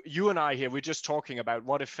you and I here, we're just talking about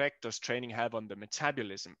what effect does training have on the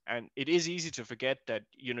metabolism. And it is easy to forget that,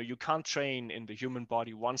 you can't train in the human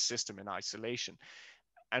body one system in isolation.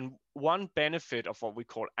 And one benefit of what we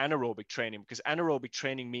call anaerobic training, because anaerobic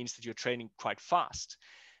training means that you're training quite fast.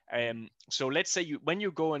 So let's say when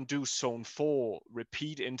you go and do zone 4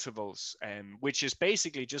 repeat intervals, which is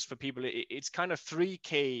basically just for people, it's kind of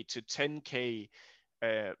 3K to 10K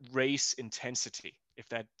race intensity, if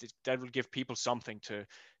that will give people something to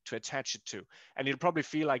attach it to. And it'll probably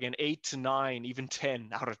feel like an 8 to 9, even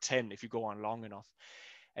 10 out of 10 if you go on long enough.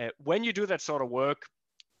 When you do that sort of work,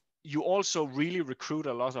 you also really recruit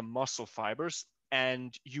a lot of muscle fibers,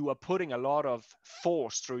 and you are putting a lot of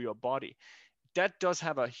force through your body. That does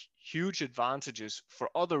have a huge advantages for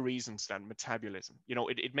other reasons than metabolism.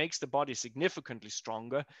 It makes the body significantly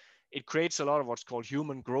stronger. It creates a lot of what's called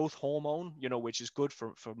human growth hormone, which is good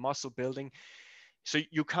for muscle building. So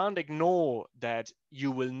you can't ignore that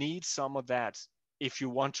you will need some of that if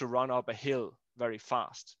you want to run up a hill very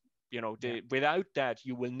fast. Without that,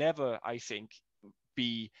 you will never, I think,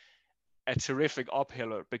 be a terrific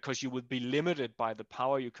uphiller, because you would be limited by the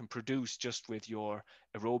power you can produce just with your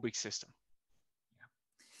aerobic system.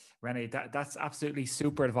 Rene, that's absolutely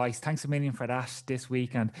super advice. Thanks a million for that this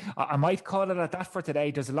week. And I might call it at that for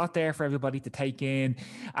today. There's a lot there for everybody to take in.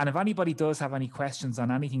 And if anybody does have any questions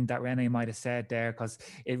on anything that Rene might have said there, because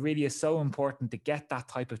it really is so important to get that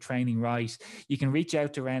type of training right, you can reach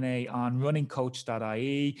out to Rene on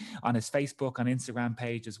runningcoach.ie, on his Facebook and Instagram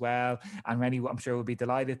page as well. And Rene, I'm sure, will be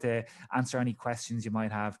delighted to answer any questions you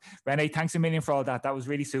might have. Rene, thanks a million for all that. That was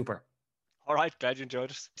really super. All right. Glad you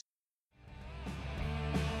enjoyed it.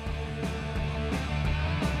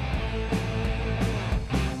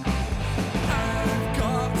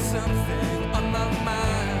 Something on my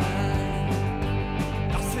mind.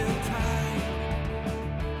 Lost in time.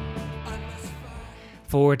 I must find.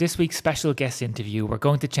 For this week's special guest interview, we're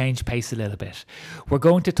going to change pace a little bit. We're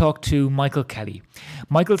going to talk to Michael Kelly.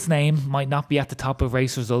 Michael's name might not be at the top of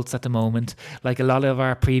race results at the moment, like a lot of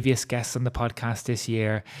our previous guests on the podcast this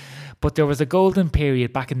year. But there was a golden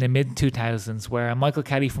period back in the mid-2000s where Michael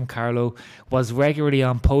Kelly from Carlow was regularly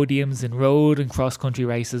on podiums in road and cross-country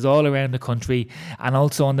races all around the country, and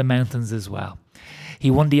also on the mountains as well. He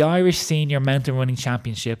won the Irish Senior Mountain Running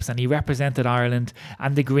Championships, and he represented Ireland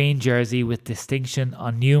and the green jersey with distinction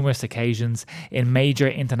on numerous occasions in major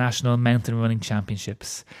international mountain running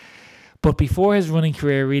championships. But before his running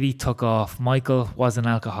career really took off, Michael was an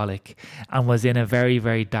alcoholic and was in a very,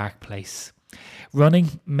 very dark place.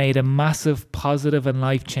 Running made a massive positive and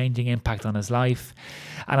life-changing impact on his life.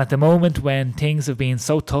 And at the moment when things have been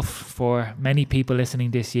so tough for many people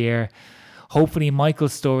listening this year, hopefully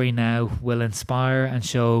Michael's story now will inspire and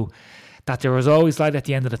show that there is always light at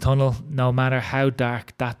the end of the tunnel, no matter how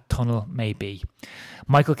dark that tunnel may be.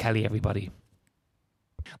 Michael Kelly, everybody.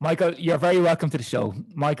 Michael, you're very welcome to the show.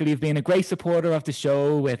 Michael, you've been a great supporter of the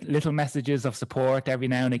show with little messages of support every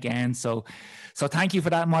now and again. So thank you for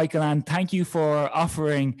that, Michael, and thank you for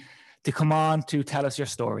offering to come on to tell us your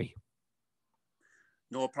story.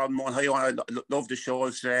 No problem, Mon. How you want? I love the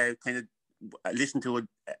shows. Kind of listen to it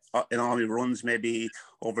in all my runs, maybe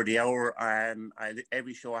over the hour.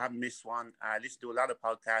 Every show, I haven't missed one. I listen to a lot of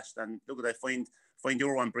podcasts, and look, I find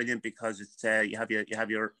your one brilliant because it's you have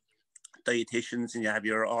your dietitians and you have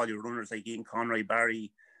all your runners like Ian Conroy,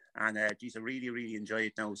 Barry, and geez, I really enjoy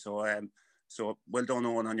it now. So well done,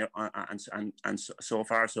 Owen, on your and so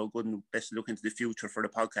far so good, and best look into the future for the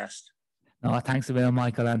podcast. No, thanks a million,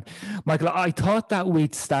 Michael. And Michael, I thought that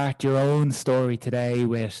we'd start your own story today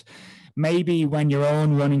with maybe when your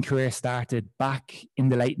own running career started back in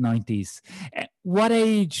the late 90s. What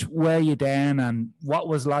age were you then, and what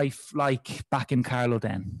was life like back in Carlow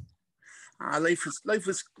then? Life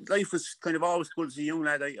was kind of always good as a young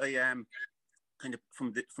lad. I kind of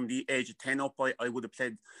from the age of 10 up, I would have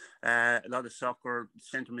played a lot of soccer,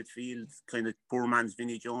 centre midfield, kind of poor man's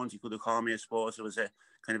Vinnie Jones, you could have called me, I suppose. I was a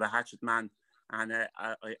kind of a hatchet man. And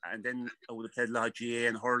then I would have played a lot of GA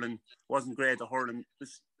and hurling. Wasn't great at hurling.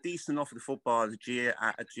 Was decent enough at the football. At GA,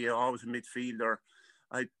 always a midfielder.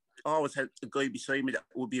 I always had a guy beside me that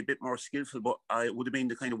would be a bit more skillful, but I would have been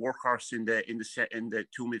the kind of workhorse in the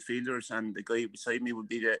two midfielders, and the guy beside me would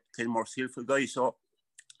be the kind of more skillful guy. So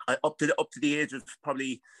I up to the age of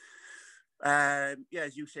probably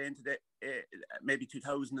as you say, into the maybe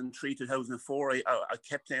 2003, 2004, I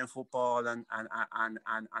kept playing football and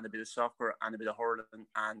a bit of soccer and a bit of hurling,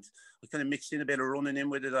 and I kind of mixed in a bit of running in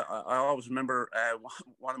with it. I always remember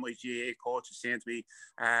one of my GAA coaches saying to me,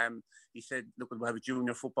 he said, "Look, we'll have a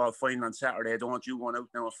junior football final on Saturday. I don't want you going out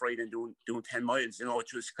now on Friday and doing 10 miles,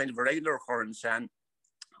 which was kind of a regular occurrence." And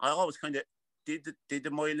I always kind of did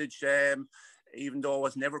the mileage. Even though I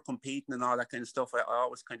was never competing and all that kind of stuff, I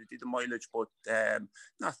always kind of did the mileage, but I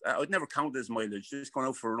would never count it as mileage. Just going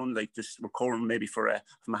out for a run, like just recovering maybe from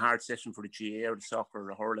a hard session for the GA or the soccer or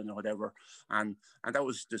the hurling or whatever, and that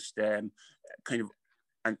was just kind of.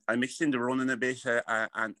 And I mixed in the running a bit,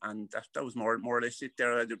 and that was more or less it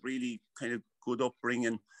there. I had a really kind of good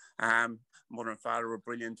upbringing. Mother and father were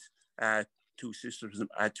brilliant.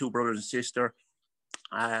 Two brothers and sister.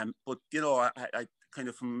 But you know, I kind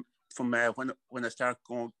of from when I started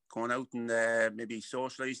going out and maybe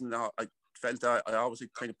socialising, I felt I always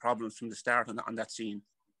had kind of problems from the start on that scene.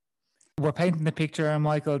 We're painting the picture,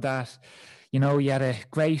 Michael, that you know you had a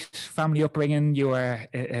great family upbringing. You were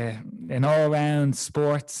an all-round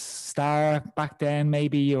sports star back then.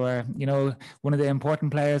 Maybe you were, you know, one of the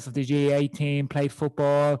important players of the GAA team. Played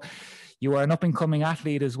football. You were an up-and-coming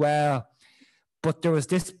athlete as well. But there was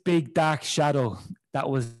this big dark shadow that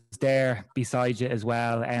was there beside you as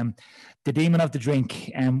well. The demon of the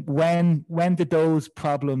drink. When did those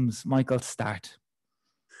problems, Michael, start?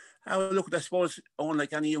 Look, I suppose,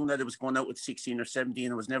 like any young lad that was going out with 16 or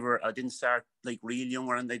 17, I didn't start like real young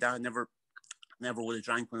or anything like that. I never would have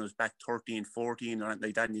drank when I was back 13, 14 or anything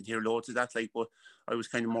like that. And you'd hear loads of that, like, but I was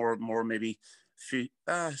kind of more maybe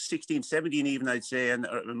 16, 17 even, I'd say, and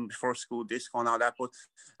before school disco and all that. But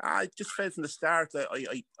I just felt from the start that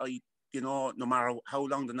I you know, no matter how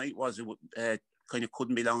long the night was, it kind of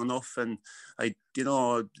couldn't be long enough. And I, you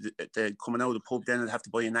know, the coming out of the pub, then I'd have to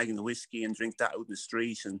buy a nagging of whiskey and drink that out in the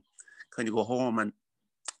street and kind of go home and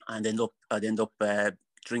I'd end up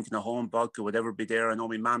drinking at home, vodka, whatever be there. I know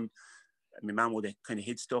my mum would have kind of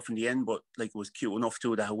hid stuff in the end, but like it was cute enough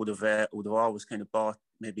too that I would have always kind of bought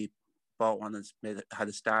one and had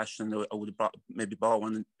a stash, and I would have bought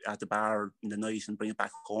one at the bar in the night and bring it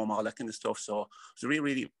back home, all that kind of stuff. So it was a really,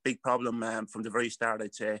 really big problem from the very start,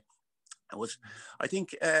 I'd say. I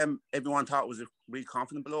think everyone thought I was a really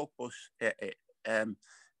confident bloke, but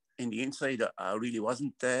in the inside, I really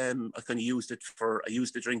wasn't. I kind of used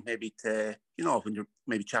the drink maybe to, you know, when you're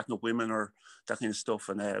maybe chatting up women or that kind of stuff,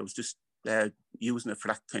 and I was just using it for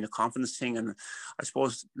that kind of confidence thing. And I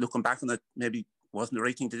suppose looking back on it, maybe wasn't the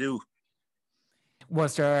right thing to do.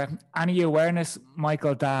 Was there any awareness,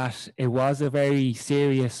 Michael, that it was a very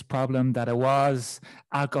serious problem, that it was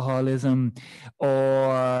alcoholism,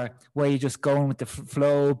 or were you just going with the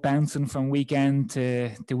flow, bouncing from weekend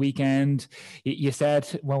to weekend? You said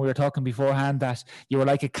when we were talking beforehand that you were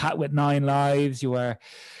like a cat with 9 lives. You were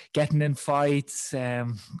getting in fights,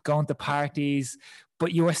 going to parties,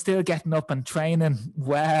 but you were still getting up and training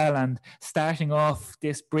well and starting off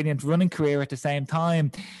this brilliant running career at the same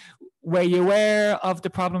time. Were you aware of the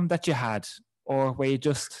problem that you had, or were you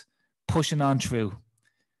just pushing on through?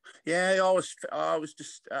 Yeah, I was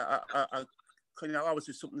just kind of always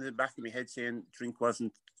just something in the back of my head saying drink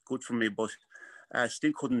wasn't good for me, but I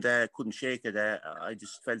still couldn't shake it. I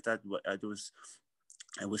just felt that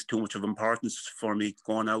it was too much of importance for me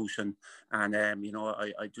going out, and you know,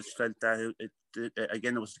 I just felt that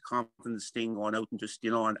again, it was the confidence thing, going out and just, you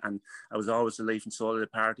know, and I was always the life and soul of the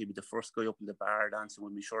party, with the first guy up in the bar dancing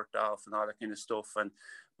with my shirt off and all that kind of stuff.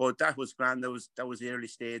 But that was grand. That was the early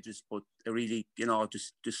stages, but it really, you know,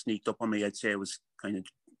 just sneaked up on me. I'd say it was kind of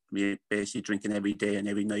me basically drinking every day and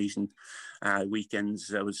every night, and weekends.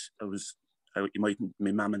 My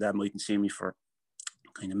mum and dad mightn't see me for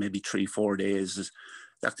kind of maybe 3-4 days.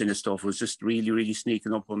 That kind of stuff was just really, really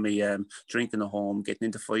sneaking up on me. Drinking at home, getting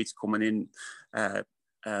into fights, coming in,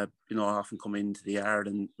 you know, often come into the yard,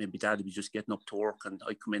 and maybe dad would be just getting up to work, and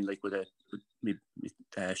I'd come in like with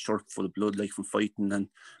a shirt full of blood, like from fighting, and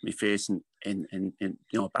my face in you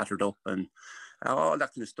know, battered up, and all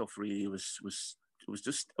that kind of stuff. Really, it was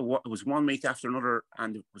just, it was 1 week after another,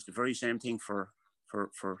 and it was the very same thing for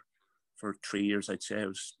 3 years. I'd say it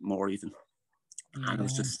was more even. And it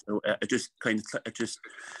was just,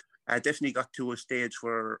 I definitely got to a stage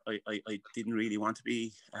where I didn't really want to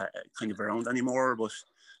be kind of around anymore, but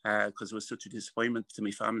because it was such a disappointment to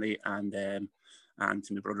my family and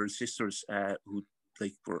to my brother and sisters, who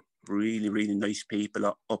like were really, really nice people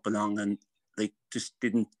up along, and like just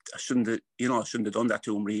I shouldn't have done that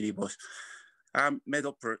to them really, but made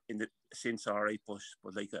up for in the since, all right, but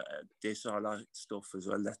like they saw a lot of stuff as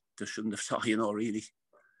well that they shouldn't have saw, you know, really.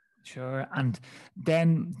 Sure. And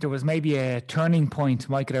then there was maybe a turning point,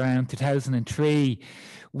 Michael, around 2003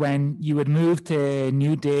 when you had moved to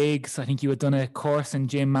New Digs. I think you had done a course in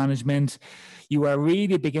gym management. You were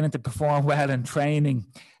really beginning to perform well in training,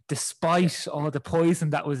 despite all the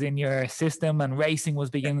poison that was in your system, and racing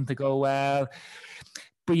was beginning to go well.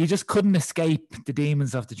 but you just couldn't escape the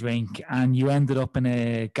demons of the drink, and you ended up in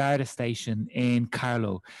a Garda station in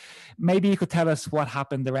Carlow. Maybe you could tell us what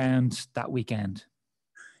happened around that weekend.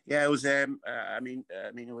 Yeah, it was. It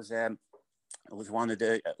was one of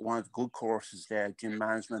the good courses there, gym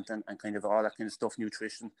management and kind of all that kind of stuff,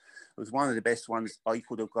 nutrition. It was one of the best ones I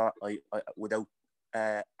could have got without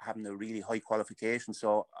having a really high qualification.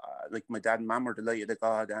 So, like my dad and mum were delighted to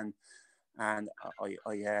God, and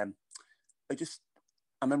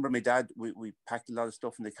I remember my dad. We packed a lot of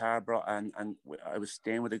stuff in the car, bro, and I was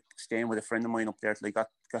staying with a friend of mine up there till I got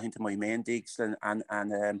into my main digs and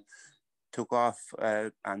took off,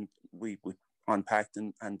 and we unpacked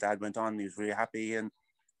and Dad went on. He was really happy, and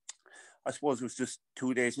I suppose it was just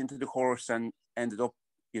 2 days into the course and ended up,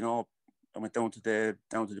 I went down to the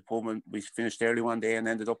pub and we finished early one day and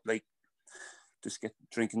ended up like just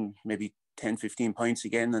drinking maybe 10-15 pints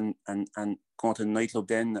again and going to the nightclub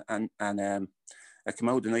then and I came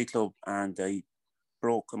out of the nightclub and I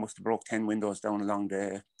must have broke 10 windows down along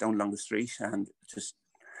the street, and it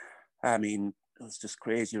was just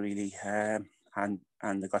crazy really. And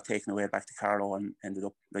I got taken away back to Carlow and ended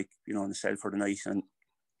up in the cell for the night. And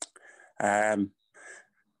I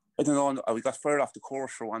don't know, we got fired off the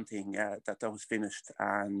course for one thing, that was finished.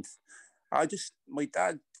 And my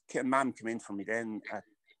dad and mum came in for me then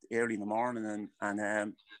early in the morning and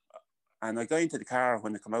I got into the car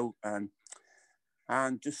when they come out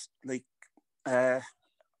and just I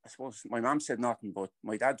suppose my mum said nothing, but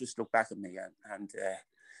my dad just looked back at me and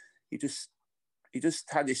he just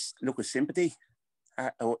had this look of sympathy.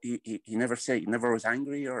 He never was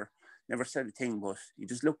angry or never said a thing, but he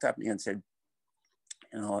just looked at me and said,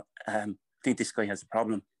 I think this guy has a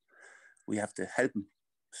problem. We have to help him.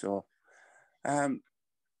 So it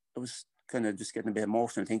was kind of just getting a bit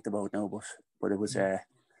emotional thinking about it now, but it was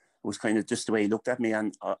kind of just the way he looked at me.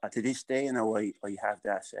 And to this day, I have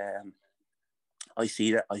that. I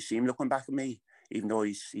see him looking back at me, even though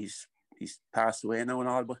he's passed away now and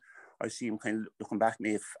all, but I see him kind of looking back at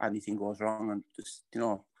me if anything goes wrong, and just,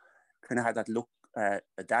 kind of had that look, a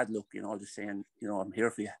dad look, just saying, I'm here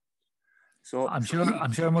for you. So I'm sure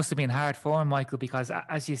it must have been hard for him, Michael, because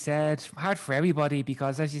as you said, hard for everybody,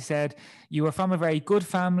 because as you said, you were from a very good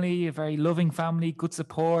family, a very loving family, good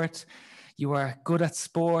support. You were good at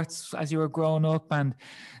sports as you were growing up, and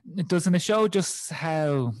doesn't it show just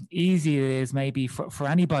how easy it is maybe for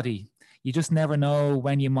anybody? You just never know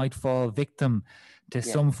when you might fall victim to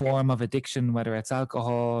some form of addiction, whether it's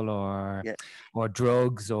alcohol or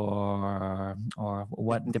drugs or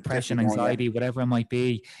what, depression, anxiety, whatever it might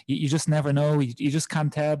be. You just never know. You just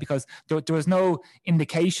can't tell, because there was no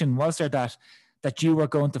indication, was there, that you were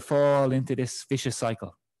going to fall into this vicious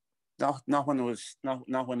cycle? Not when it was growing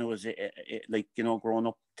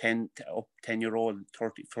up 10-year-old,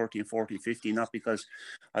 13, 14, 15, not because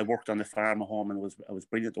I worked on the farm at home and I was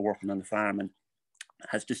brilliant at working on the farm, and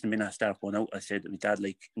as just the minute I started going out, I said my dad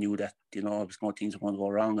knew that things were going to go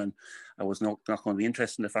wrong, and I was not going to be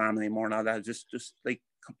interested in the farm anymore and all that. Just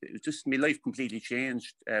my life completely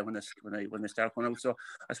changed when I started going out. So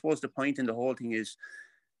I suppose the point in the whole thing is,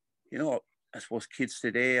 I suppose kids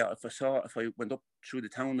today, if I went up through the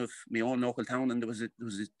town of my own local town and there was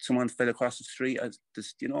someone fell across the street,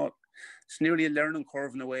 it's nearly a learning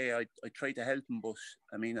curve in a way. I tried to help them, but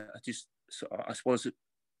I suppose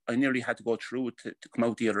I nearly had to go through it to come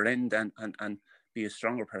out the other end and be a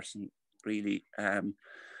stronger person, really. It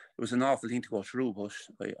was an awful thing to go through, but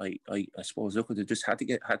I suppose, look, I just had to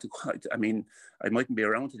go. I mean, I mightn't be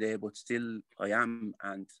around today, but still I am.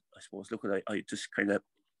 And I suppose, look, I just kind of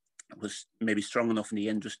was maybe strong enough in the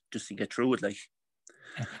end just to get through it.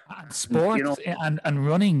 Sport and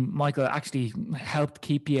running, Michael, actually helped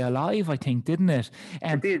keep you alive, I think, didn't it?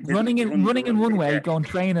 And running in one way, going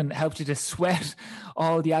training helped you to sweat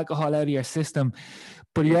all the alcohol out of your system.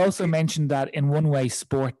 But you also mentioned that in one way,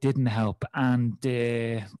 sport didn't help, and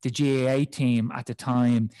the GAA team at the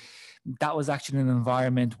time, that was actually an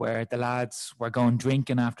environment where the lads were going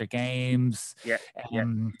drinking after games,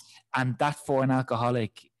 and that for an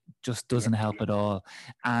alcoholic just doesn't help at all.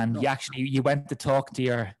 And you went to talk to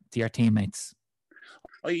your teammates.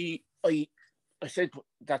 I said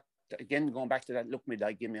that again, going back to that look my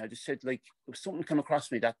dad gave me. I just said, if something came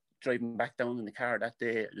across me that driving back down in the car that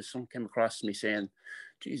day, there's something came across me saying,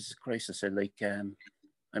 Jesus Christ, I said, I'm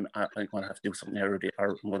going to have to do something there,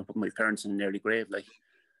 or I'm going to put my parents in an early grave,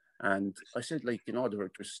 And I said, they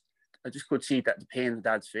were just, I just could see that the pain in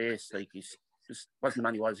Dad's face, he's just wasn't the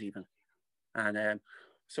man he was even. And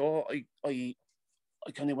so I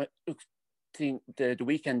kind of went, look, the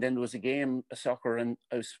weekend then there was a game of soccer and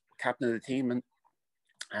I was captain of the team, and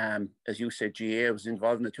As you said, GA was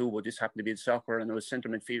involved in it too, but this happened to be the soccer, and I was centre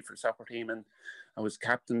midfield for the soccer team, and I was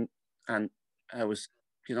captain, and I was,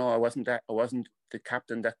 I wasn't the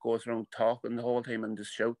captain that goes around talking the whole time and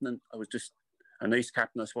just shouting, and I was just a nice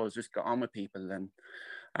captain, I suppose, just got on with people.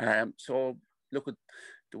 And so look,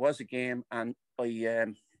 there was a game, and I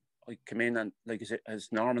came in, and like I said, as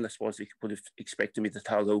normal, I suppose they would have expected me to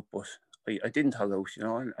tug out, but I didn't tug out,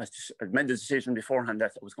 and I made the decision beforehand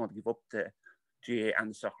that I was going to give up the GA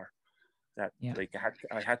and the soccer. That like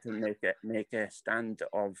I had to make a stand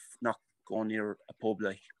of not going near a pub,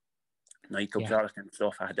 like nightclubs, all that kind of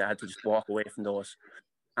stuff. I had to just walk away from those.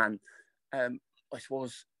 And I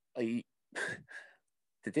suppose the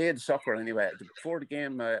day of the soccer anyway, before the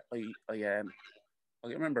game, I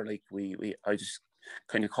remember like I just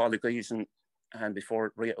kind of called the guys and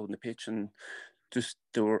before right out on the pitch, and I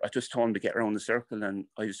just told them to get around the circle, and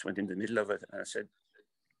I just went in the middle of it, and I said,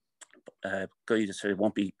 guys, I said I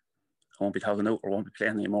won't be talking out or won't be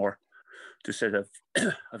playing anymore. Just said I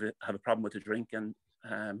have a problem with the drink, and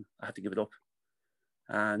I had to give it up.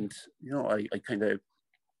 And I'm kind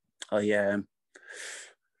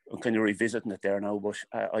of revisiting it there now, but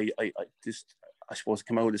I suppose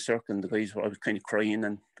come out of the circle, and the guys I was kind of crying,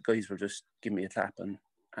 and the guys were just giving me a clap, and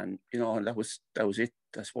and that was it.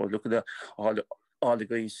 I suppose look at all the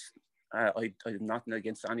guys. I have nothing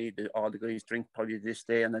against all the guys drink probably this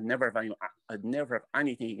day, and I'd never have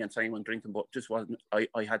anything against anyone drinking, but just wasn't. I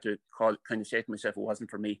had to kind of say to myself, it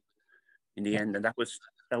wasn't for me in the end, and that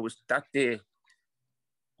day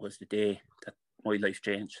was the day that my life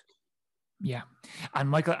changed. Yeah, and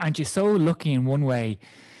Michael, aren't you so lucky in one way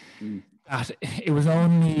that it was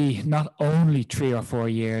not only 3 or 4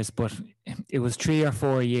 years, but it was 3 or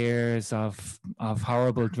 4 years of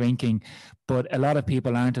horrible drinking. But a lot of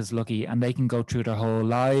people aren't as lucky, and they can go through their whole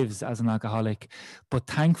lives as an alcoholic. But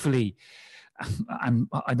thankfully, and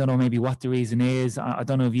I don't know maybe what the reason is, I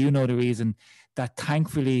don't know if you know the reason, that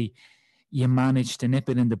thankfully you managed to nip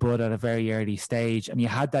it in the bud at a very early stage, and you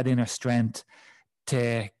had that inner strength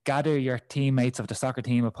to gather your teammates of the soccer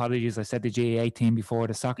team. Apologies, I said the GAA team before,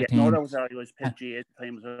 the soccer team. No, that was I was playing GAA at the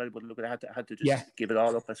time as well, but look, I had to just give it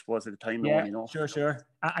all up, I suppose, at the time. Sure.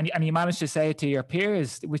 And you managed to say it to your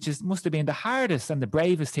peers, which must have been the hardest and the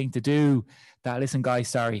bravest thing to do, that, listen, guys,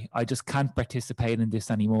 sorry, I just can't participate in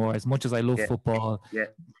this anymore. As much as I love football,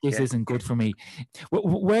 this isn't good for me.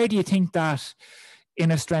 Where do you think that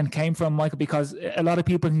inner strength came from, Michael? Because a lot of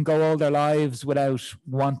people can go all their lives without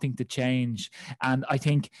wanting to change, and I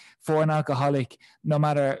think for an alcoholic, no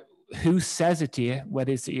matter who says it to you,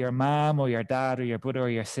 whether it's your mom or your dad or your brother or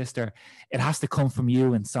your sister, it has to come from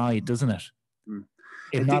you inside, doesn't it?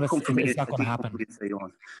 If not, it's not going to happen. It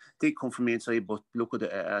did come from me inside, but look at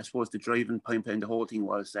it, I suppose the driving point behind the whole thing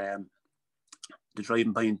was the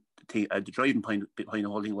driving point behind the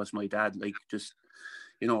whole thing was my dad. Like, just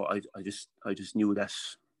I just knew that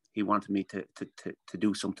he wanted me to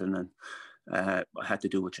do something, and I had to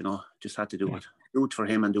do it. Just had to do it. Do it for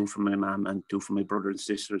him, and do it for my mum, and do it for my brother and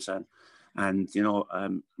sisters, and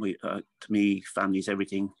to me, family's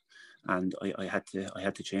everything, and I had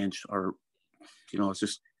to change, or it's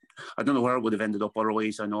just, I don't know where I would have ended up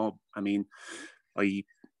otherwise. I kind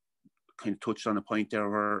of touched on a point there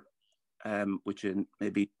where, which in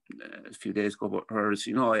maybe a few days ago, but hers,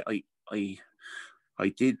 I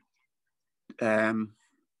did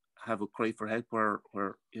have a cry for help where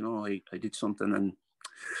I did something, and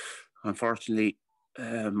unfortunately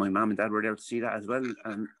my mum and dad were there to see that as well,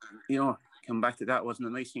 and come back to that wasn't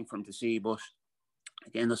a nice thing for them to see. But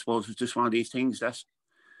again, I suppose it's just one of these things that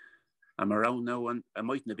I'm around now, and I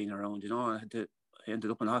mightn't have been around. I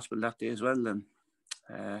ended up in the hospital that day as well, and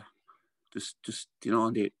just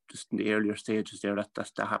in the earlier stages there,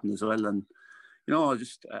 that happened as well, and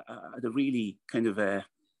the really kind of I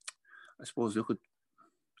suppose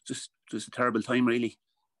just a terrible time, really.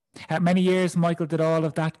 How many years, Michael, did all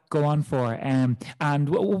of that go on for? And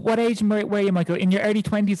what age were you, Michael? In your early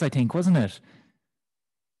 20s, I think, wasn't it?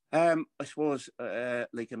 I suppose, it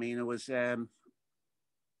was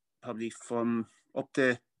probably from up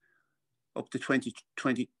to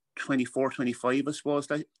 24, 25, I suppose,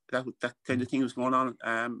 that kind of thing was going on.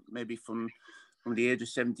 Maybe from the age of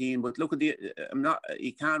 17, but look at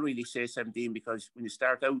you can't really say 17, because when you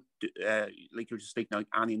start out, you're just like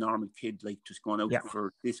any normal kid, like just going out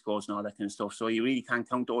for discos and all that kind of stuff. So you really can't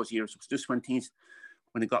count those years. It's just when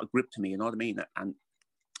it got a grip to me, you know what I mean? And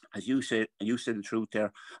as you said the truth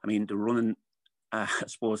there. I mean, the running, I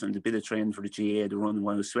suppose, and the bit of training for the GA, the running,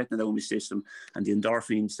 when I was sweating it out my system, and the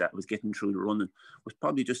endorphins that was getting through the running was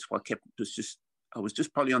probably just what kept, I was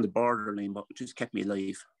just probably on the borderline, but it just kept me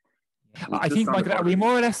alive. I think, Michael, are we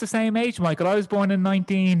more or less the same age, Michael? I was born in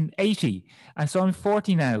 1980, and so I'm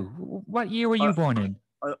 40 now. What year were you born in?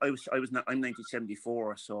 I'm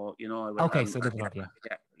 1974, so you know. Okay, so different,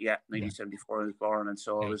 yeah, 1974 I was born, and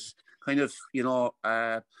so I was kind of, you know.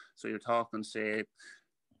 So you're talking, say,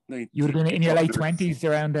 you would have been in your late 20s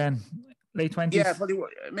around then. Late 20s? Yeah, probably,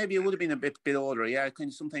 maybe it would have been a bit older. Yeah, kind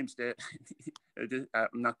of sometimes I'm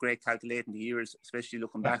not great calculating the years, especially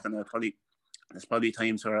looking back on it. There's probably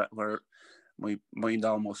times where my mind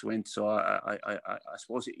almost went. So I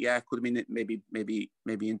suppose it could have been maybe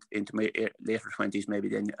into my later 20s, maybe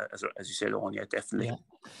then, as you said, on, yeah, definitely.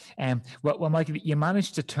 Yeah. Well, Michael, you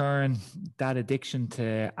managed to turn that addiction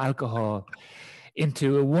to alcohol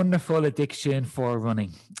into a wonderful addiction for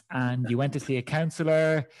running, and you went to see a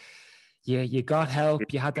counsellor. You got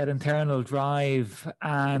help. You had that internal drive,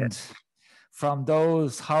 and from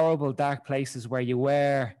those horrible dark places where you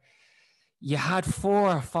were, you had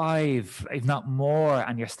 4 or 5, if not more,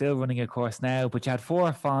 and you're still running a course now, but you had 4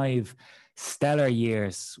 or 5 stellar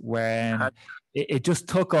years when it just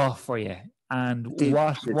took off for you. And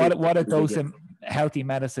what a dose of healthy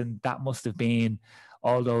medicine that must have been,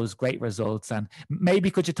 all those great results. And maybe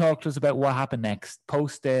could you talk to us about what happened next,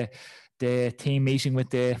 post the team meeting with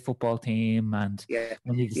the football team, and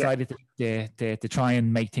when you decided to try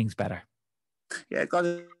and make things better? Yeah, got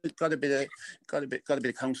a bit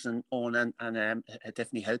of counselling on, and it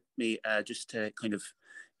definitely helped me. Just to kind of,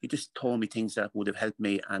 he just told me things that would have helped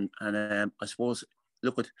me, and I suppose,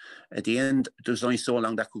 look, at the end, there's only so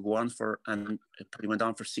long that could go on for, and it probably went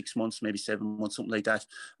on for 6 months, maybe 7 months, something like that.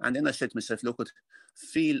 And then I said to myself, look,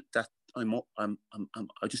 feel that I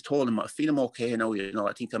just told him I feel I'm okay now. You know,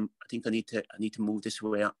 I think I need to move this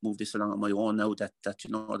along on my own now. That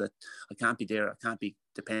you know, that I can't be there. I can't be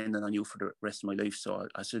dependent on you for the rest of my life. So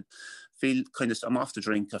I should feel kind of, I'm off the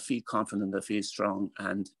drink. I feel confident. I feel strong.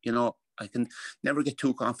 And you know, I can never get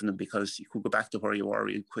too confident because you could go back to where you were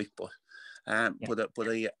real quick. But I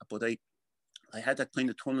had that kind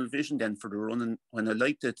of tunnel vision then for the running when I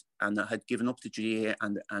liked it, and I had given up the GAA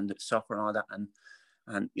and soccer and all that,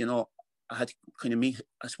 and you know, I had to kind of meet,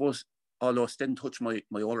 I suppose, although I still didn't touch my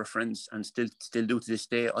older friends, and still do to this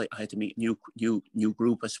day, I had to meet new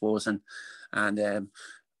group, I suppose, and I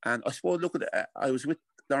suppose, look, I was with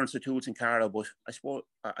Lawrence O'Toole's in Carlow, but I suppose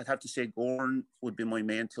I'd have to say Gowran would be my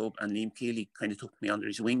main club, and Liam Keeley kind of took me under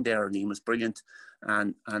his wing there, and Liam was brilliant,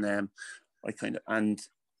 and I kind of, and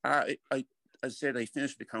I as I said, I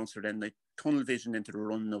finished the counsellor, then I tunnel vision into the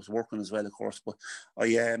run. I was working as well, of course, but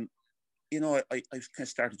I you know, I kind of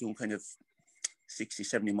started doing kind of 60,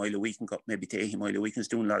 70 mile a week, and got maybe to 80 mile a week, and was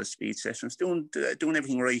doing a lot of speed sessions, doing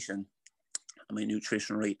everything right, and my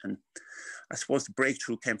nutrition right. And I suppose the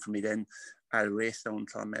breakthrough came for me then at a race down in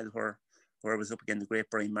Clonmel where I was up against the great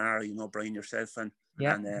Brian Maher, you know, Brian yourself, and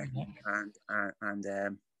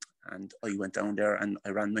I went down there and I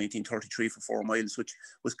ran 19:33 for 4 miles, which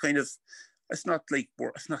was kind of, it's not like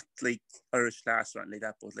Irish class or anything like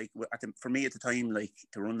that, but like for me at the time, like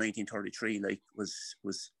to run 19:33 like was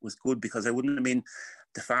good, because I wouldn't have been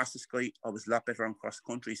the fastest guy. I was a lot better on cross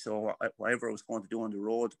country, so whatever I was going to do on the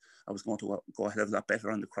road, I was going to go ahead of a lot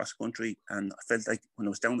better on the cross country. And I felt like when I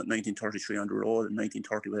was down at 19:33 on the road and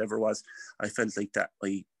 19:30 whatever it was, I felt like that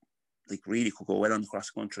I like really could go well on the cross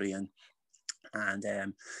country. And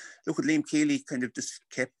look, at Liam Keeley kind of just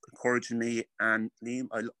kept encouraging me, and Liam,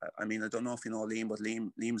 I mean, I don't know if you know Liam, but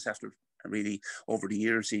Liam's after really over the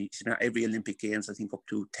years, he's been at every Olympic Games, I think up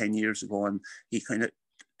to 10 years ago, and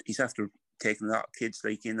he's after taking a lot of kids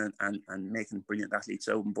like in and making brilliant athletes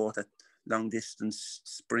out, and both at long distance,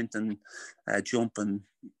 sprint and jump and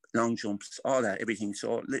long jumps, all that, everything.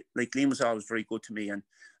 So like Liam was always very good to me,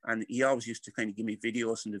 and he always used to kind of give me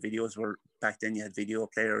videos, and the videos were, back then you had video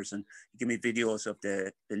players, and he gave me videos of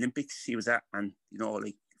the Olympics he was at, and you know,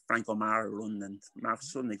 like Frank O'Mara run and Mark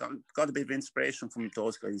Suddenly got a bit of inspiration from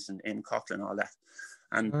those guys, and Eamon Coughlin and all that.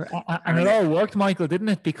 And it all worked, Michael, didn't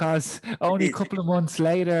it? Because only a couple of months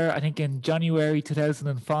later, I think in January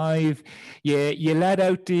 2005, you led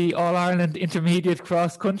out the All-Ireland Intermediate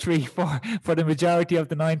Cross Country for the majority of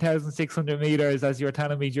the 9,600 metres, as you were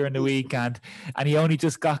telling me during the week, and he only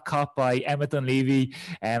just got caught by Emmett Dunleavy.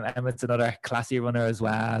 Emmett's another classy runner as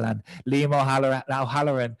well, and Liam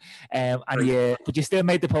O'Halloran. But you still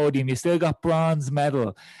made the podium. You still got bronze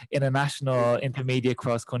medal in a national intermediate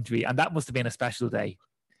cross country, and that must have been a special day.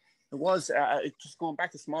 It was just going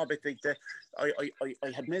back a small bit. Like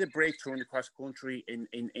I had made a breakthrough in the cross country in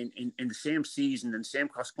the same season, in the same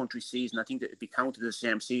cross country season. I think that it'd be counted as the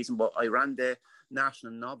same season, but I ran the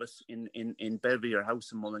national novice in Belvedere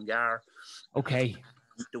House in Mullingar. Okay.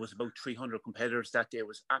 there was about 300 competitors that day. It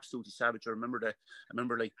was absolutely savage. I remember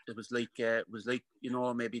like it was like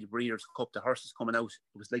maybe the Breeders' Cup, the horses coming out.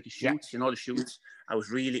 It was like the shoots, the shoots. I was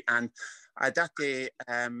really, and that day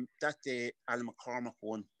Alan McCormack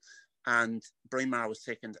won, and Brian Maher was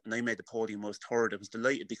second, and I made the podium. I was third. I was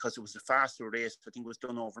delighted because it was a faster race. I think it was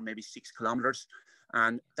done over maybe 6 kilometers,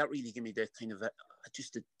 and that really gave me the kind of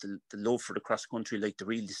just the love for the cross country, like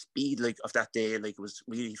the speed like of that day. Like, it was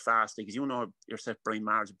really fast. Like, as you know yourself, Brian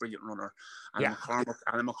Maher is a brilliant runner. And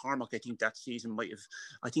Alan McCormack, I think that season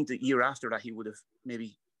I think the year after that he would have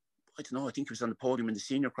maybe, I don't know, I think he was on the podium in the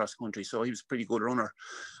senior cross country, so he was a pretty good runner.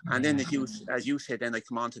 And then as you said, then I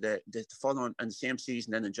come on to the following and the same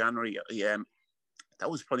season. Then in January, that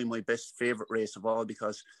was probably my best favourite race of all,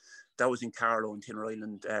 because that was in Carlow and Tinner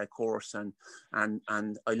Island course, and I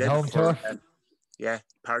led home turf.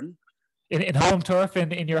 Pardon? In home turf,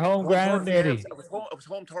 in your home ground, Eddie. It was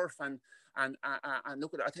home turf, and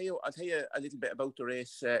look, I'll tell you a little bit about the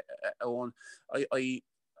race, Owen.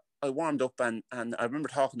 I warmed up, and I remember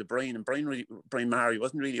talking to Brian, and Brian Maher, he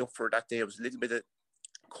wasn't really up for it that day. It was a little bit of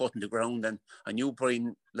cutting the ground, and I knew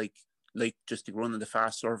Brian like just to run on the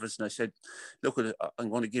fast surface, and I said, look, I'm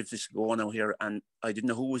going to give this a go now here. And I didn't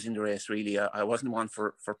know who was in the race, really. I wasn't one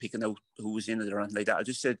for picking out who was in it or anything like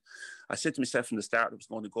that. I said to myself from the start I was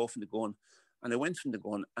going to go from the gun, and I went from the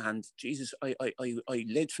gun, and Jesus, I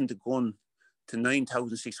led from the gun to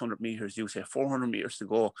 9,600 meters. You say 400 meters to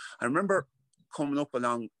go. I remember coming up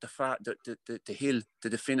along the hill to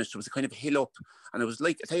the finish. There was a kind of a hill up, and it was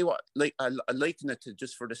like, I tell you what, like I liken it to,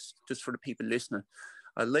 just for the people listening,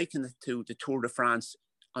 I liken it to the Tour de France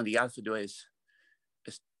on the Alpha d'Huez.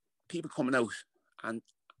 It's people coming out, and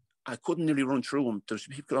I couldn't nearly run through them. There's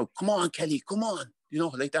people going, come on, Kelly, come on,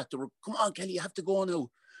 like that. They were, come on, Kelly, you have to go now.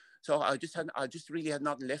 So I just really had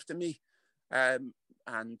nothing left in me. And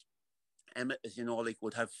Emmett, as you know, like,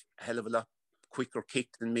 would have a hell of a lot quicker kick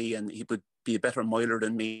than me, and he would be a better miler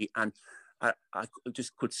than me. And I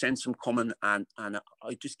just could sense him coming, and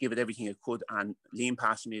I just gave it everything I could, and Liam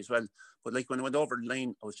passed me as well. But like, when I went over the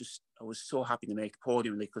line, I was so happy to make the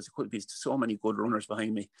podium, like, because there could be so many good runners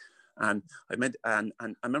behind me. And I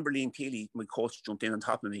remember Liam Keeley, my coach, jumped in on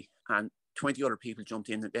top of me, and 20 other people jumped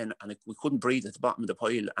in then, and we couldn't breathe at the bottom of the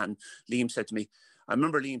pile. And Liam said to me, I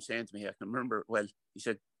remember Liam saying to me, I can remember, well, he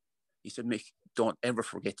said, Mick, don't ever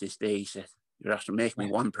forget this day. He said, you're after making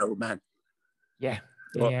me one proud man. Yeah.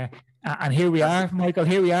 Yeah, and here we are, Michael.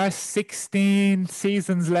 Here we are, 16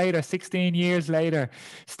 seasons later, 16 years later,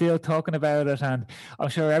 still talking about it. And I'm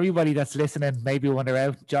sure everybody that's listening, maybe when they're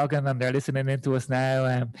out jogging and they're listening into us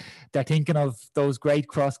now, they're thinking of those great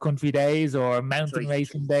cross-country days or mountain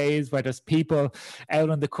racing days where there's people out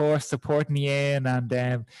on the course supporting you in.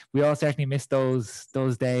 And we all certainly miss those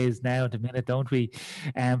days now at the minute, don't we?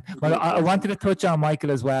 Well, I wanted to touch on,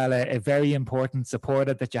 Michael, as well, a very important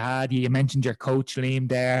supporter that you had. You mentioned your coach, Liam,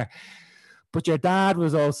 there, but your dad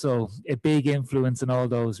was also a big influence in all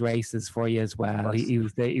those races for you as well. He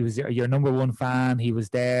was your number one fan. He was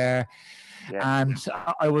there. And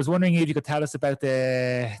I was wondering if you could tell us about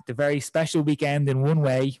the very special weekend in one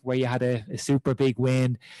way, where you had a super big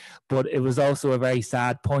win, but it was also a very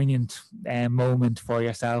sad, poignant moment for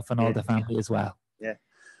yourself and all the family as well.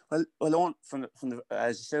 Well, from the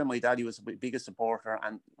as you said, my daddy was the biggest supporter,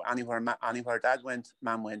 and anywhere dad went,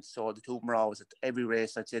 mum went. So the two of them were always at every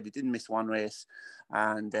race. I'd say they didn't miss one race,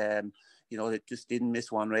 and they just didn't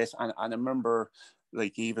miss one race. And I remember,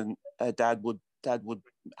 like, even dad would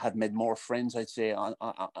have made more friends, I'd say,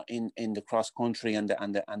 in the cross country and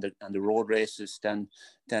the road races than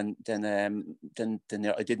I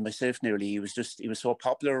did myself. Nearly, he was so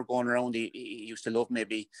popular going around. He used to love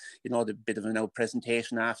maybe the bit of a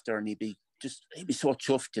presentation after, and he'd be so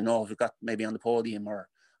chuffed, if he got maybe on the podium or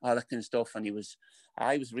all that kind of stuff. And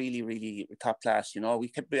I was really, really top class. We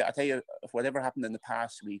kept. I tell you, if whatever happened in the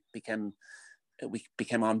past, we became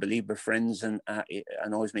unbelievable friends, and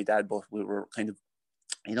always my dad, but we were kind of,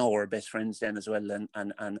 we're best friends then as well.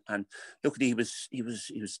 And look, he was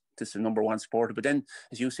just the number one supporter. But then,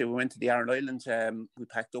 as you say, we went to the Aran Islands. We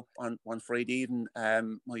packed up on one Friday evening.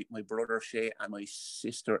 My brother Shay and my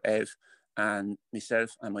sister Ev and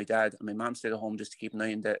myself and my dad and my mum stayed at home just to keep an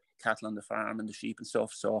eye on the cattle on the farm and the sheep and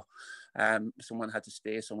stuff. So someone had to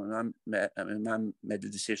stay. So my mum made the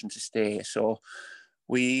decision to stay. So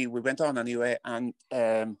we went on anyway, and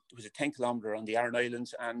it was a 10 kilometre on the Aran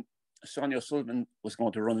Islands, and Sonia O'Sullivan was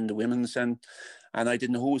going to run in the women's, and I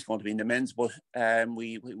didn't know who was going to be in the men's, but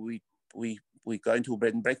we got into a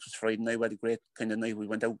bed and breakfast Friday night. We had a great kind of night. We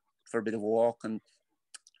went out for a bit of a walk, and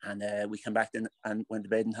And we came back then and went to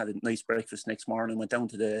bed and had a nice breakfast next morning. Went down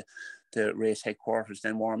to the race headquarters,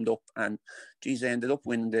 then warmed up, and geez, I ended up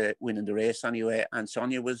winning the race anyway. And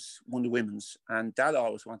Sonia was one of the women's, and Dad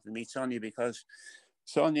always wanted to meet Sonia because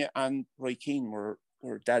Sonia and Roy Keane were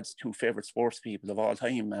Dad's two favourite sports people of all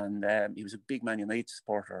time, and he was a big Man United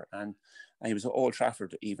supporter, and he was at Old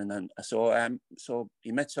Trafford even, and so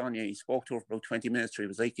he met Sonia. He spoke to her for about 20 minutes. He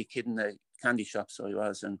was like a kid in a candy shop, so he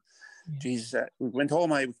was, and. Geez, we went home.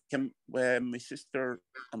 My sister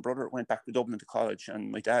and brother went back to Dublin to college, and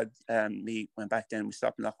my dad, me went back. Then we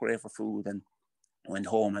stopped in Loughrea for food and went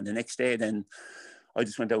home. And the next day, then I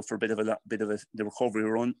just went out for a bit of the recovery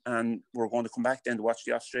run, and we're going to come back then to watch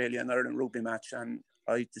the Australia and Ireland rugby match. And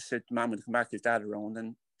I just said to Mum to come back to his dad around,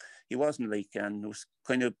 and he wasn't like, and it was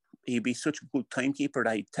kind of, he'd be such a good timekeeper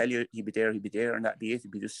that he'd tell you he'd be there, and that'd be it.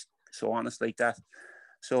 He'd be just so honest like that.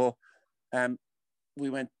 So, we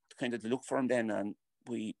went kind of to look for him then, and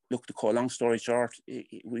we looked to call long story short,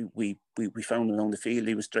 we found him along the field.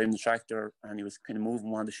 He was driving the tractor, and he was kind of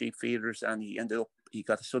moving one of the sheep feeders, and he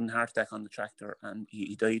got a sudden heart attack on the tractor, and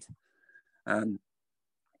he died. And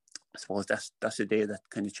I suppose that's a day that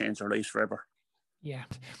kind of changed our lives forever. Yeah.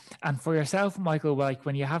 And for yourself, Michael, like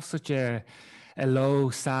when you have such a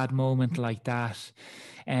low, sad moment like that,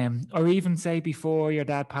 or even say before your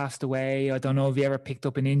dad passed away, I don't know if you ever picked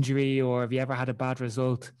up an injury or if you ever had a bad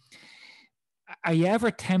result, are you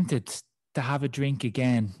ever tempted to have a drink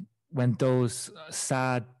again when those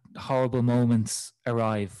sad, horrible moments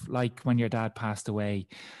arrive, like when your dad passed away?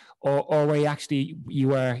 Or were you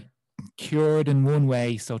were cured in one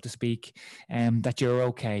way, so to speak, that you're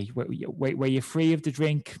okay? Were you free of the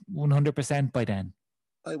drink 100% by then?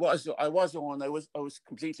 I was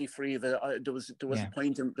completely free of it. There was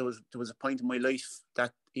a point in my life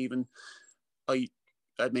that even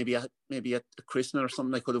maybe at Christmas or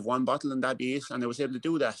something, I could have one bottle and that'd be it, and I was able to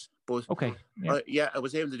do that. But okay, I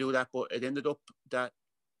was able to do that, but it ended up that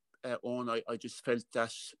I just felt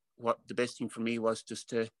that what the best thing for me was just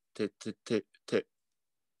to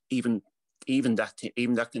even that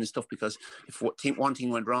kind of stuff, because if one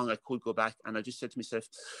thing went wrong, I could go back. And I just said to myself,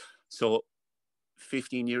 so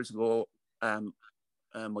 15 years ago,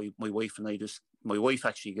 my wife and I my wife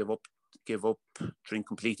actually gave up drink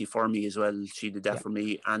completely for me as well. She did that for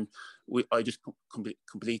me, and I just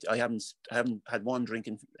complete. I haven't had one drink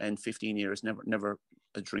in 15 years. Never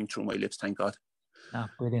a drink through my lips, thank God. Ah,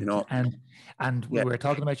 brilliant. You know, and we were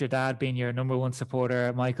talking about your dad being your number one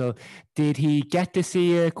supporter, Michael. Did he get to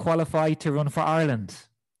see you qualify to run for Ireland?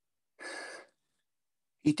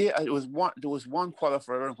 He did. There was one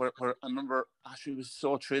qualifier where I remember actually was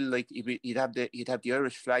so thrilled. Like he'd have the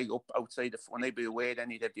Irish flag up outside when they'd be away.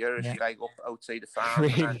 Then he'd have the Irish flag up outside the farm.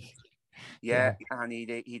 Really? And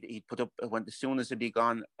he'd put up when as soon as he'd be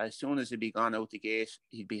gone out the gate,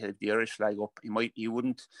 he'd have the Irish flag up. He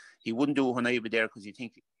wouldn't do it when I would be there because he'd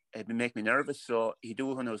think it'd make me nervous. So he'd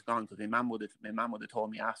do it when I was gone, because my mum would have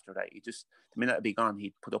told me after that. He just, the minute I'd be gone,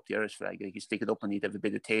 he'd put up the Irish flag. Like he'd stick it up, and he'd have a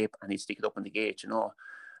bit of tape, and he'd stick it up on the gate, you know.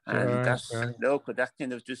 And that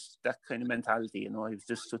kind of mentality, you know. He was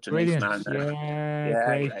just such a nice man.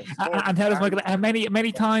 Great. And tell us, Michael, how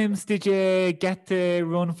many times did you get to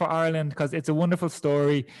run for Ireland? Because it's a wonderful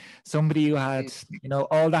story. Somebody who had, you know,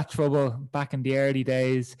 all that trouble back in the early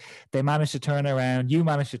days, they managed to turn around. You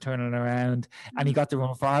managed to turn it around, and you got to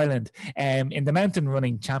run for Ireland in the mountain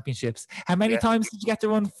running championships. How many times did you get to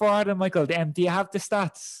run for Ireland, Michael? Do you have the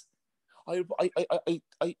stats? I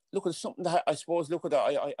look at something that I suppose. Look at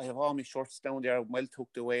that. I have all my shorts down there, well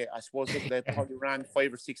tucked away. I suppose look at that. Probably ran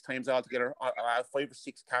 5 or 6 times altogether. 5 or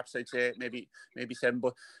 6 caps, I'd say, maybe 7.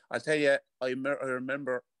 But I'll tell you, I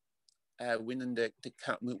remember winning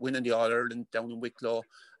the All Ireland down in Wicklow.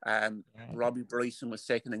 Robbie Bryson was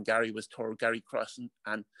second, and Gary was third. Gary Crossan,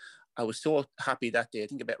 and I was so happy that day. I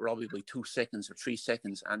think I bet Robbie by 2 seconds or 3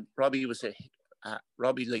 seconds, and Robbie was a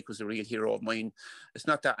was a real hero of mine. It's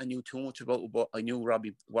not that I knew too much about it, but I knew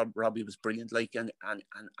Robbie was brilliant. Like, and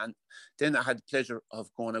then I had the pleasure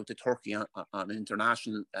of going out to Turkey on an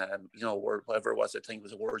international, whatever it was. I think it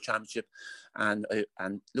was a world championship, and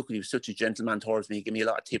look, he was such a gentleman towards me. He gave me a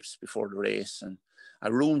lot of tips before the race, and I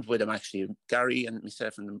roomed with him actually. Gary and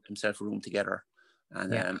myself and himself roomed together,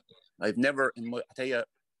 and I've never I tell you,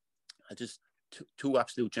 I just. Two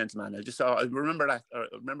absolute gentlemen. I remember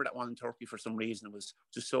that one in Turkey for some reason. It was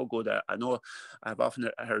just so good. I know I've often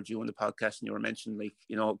heard you on the podcast, and you were mentioning, like,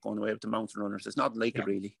 you know, going away with the mountain runners. It's not like it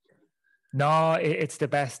really. No, it's the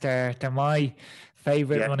best. They're my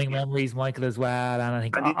favourite running memories, Michael, as well. And I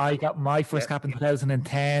think I got my first cap in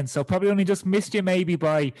 2010, so probably only just missed you maybe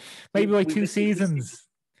by 2 seasons.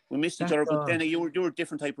 we missed each other. But then you were a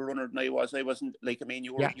different type of runner than I was. I wasn't like, I mean,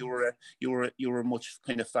 you were much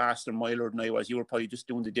kind of faster, miler than I was. You were probably just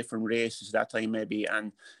doing the different races that time maybe,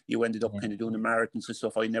 and you ended up kind of doing the marathons and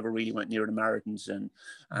stuff. I never really went near the marathons, and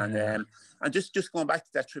just going back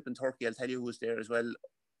to that trip in Turkey, I'll tell you who was there as well.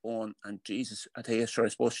 And Jesus, I tell you, sure, I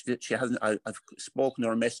suppose she hasn't. I've spoken to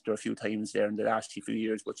her, messaged her a few times there in the last few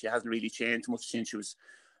years, but she hasn't really changed much since she was.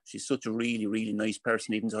 She's such a really, really nice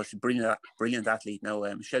person, even though she's a brilliant athlete now.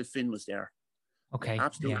 Michelle Finn was there. Okay.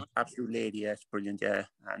 Absolute lady, yes, brilliant, yeah.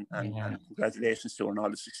 And congratulations to her and all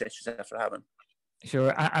the success she's after having.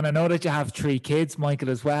 Sure, and I know that you have 3 kids, Michael,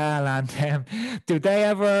 as well. And do they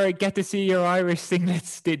ever get to see your Irish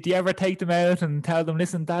singlets? Do you ever take them out and tell them,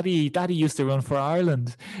 "Listen, Daddy used to run for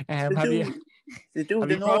Ireland"? They do.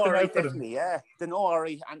 They know all right, definitely. Yeah, they know all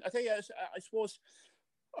right. And I tell you, I suppose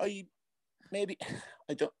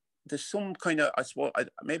there's some kind of, I suppose,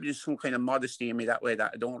 maybe there's some kind of modesty in me that way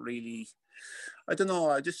that I don't really. I don't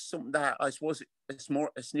know. Just something that I suppose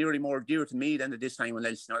it's nearly more dear to me than at this time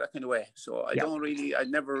else, that kind of way. So I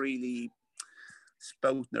never really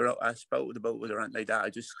spouted about it or anything like that. I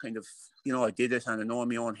just kind of, I did it, and I know in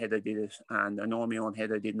my own head I did it, and I know in my own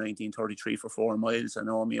head I did 1933 for 4 miles. I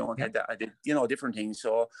know in my own head that I did, different things.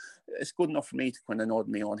 So it's good enough for me to kind of know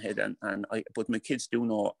in my own head, but my kids do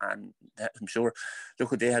know, and I'm sure.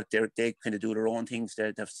 Look, they kind of do their own things. They're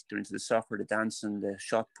into the soccer, the dancing, the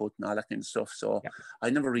shot put, and all that kind of stuff. So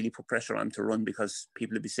I never really put pressure on them to run, because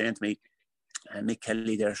people would be saying to me, Mick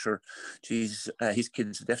Kelly there, sure, geez, his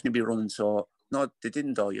kids would definitely be running. So no, they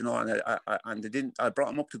didn't though, and they didn't. I brought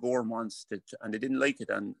them up to Gorham once, and they didn't like it.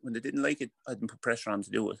 And when they didn't like it, I didn't put pressure on them to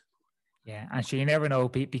do it. Yeah, and so you never know,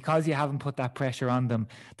 because you haven't put that pressure on them,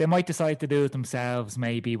 they might decide to do it themselves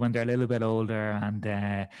maybe when they're a little bit older,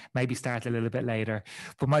 and maybe start a little bit later.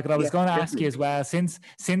 But Michael, I was going to ask you as well, since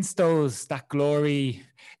that glory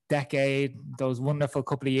decade, those wonderful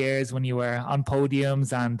couple of years when you were on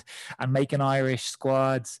podiums and making Irish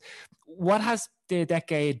squads, what has the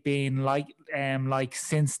decade been like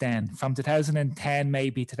since then, from 2010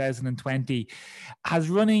 maybe 2020? Has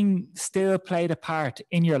running still played a part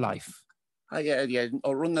in your life? Yeah.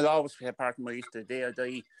 Running will always play a part in my life, the day I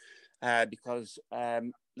die, because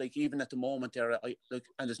like even at the moment there, and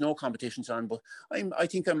there's no competitions on, but I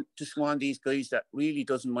think I'm just one of these guys that really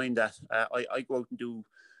doesn't mind that. I go out and do,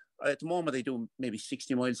 at the moment I do maybe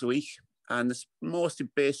 60 miles a week. And it's mostly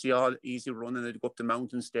basically all easy running. I'd go up the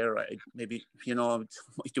mountains there. I maybe, I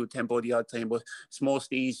do a tempo the odd time, but it's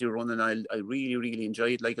mostly easy running. I really, really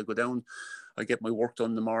enjoy it. Like I go down, I get my work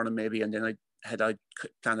done in the morning maybe, and then I'd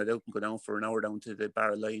plan it out and go down for an hour down to the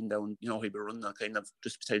Barrow line down, he'd be running kind of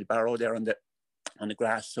just beside the Barrow there on the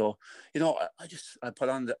grass. So, I put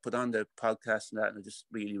on the podcast and that, and I just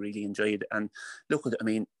really, really enjoyed it. And look at it, I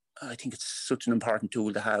mean, I think it's such an important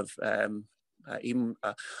tool to have.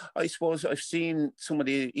 I suppose I've seen some of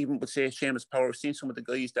the, even would say Seamus Power, I've seen some of the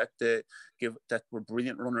guys that were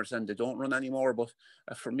brilliant runners and they don't run anymore. But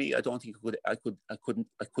for me, I don't think I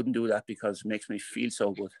couldn't do that, because it makes me feel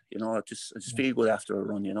so good. I just feel good after a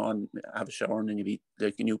run, and have a shower and then you be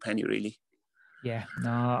like a new penny, really. Yeah,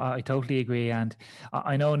 no, I totally agree. And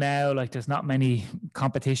I know now, like, there's not many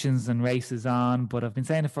competitions and races on, but I've been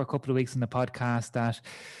saying it for a couple of weeks in the podcast that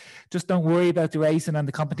just don't worry about the racing and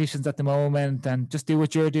the competitions at the moment, and just do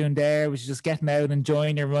what you're doing there, which is just getting out,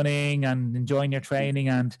 enjoying your running and enjoying your training.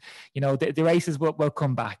 And, the races will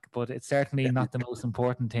come back, but it's certainly not the most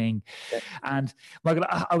important thing. And Michael,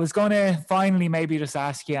 I was going to finally maybe just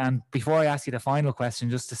ask you, and before I ask you the final question,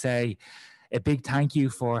 just to say a big thank you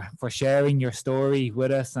for sharing your story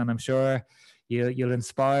with us. And I'm sure you'll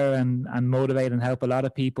inspire and motivate and help a lot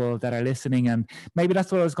of people that are listening. And maybe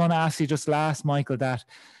that's what I was going to ask you just last, Michael, that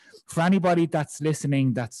for anybody that's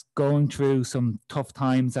listening, that's going through some tough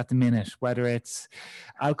times at the minute, whether it's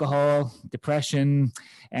alcohol, depression,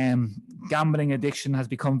 gambling addiction has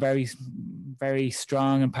become very, very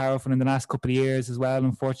strong and powerful in the last couple of years as well,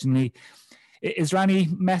 unfortunately. Is there any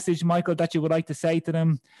message, Michael, that you would like to say to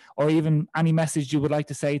them, or even any message you would like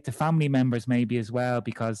to say to family members maybe as well,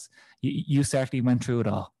 because you certainly went through it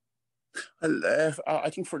all? Well,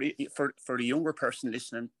 I think for the younger person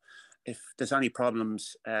listening, if there's any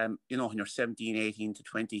problems, when you're 17, 18 to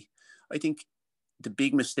 20, I think the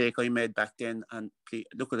big mistake I made back then, and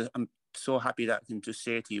look at it, I'm so happy that I can just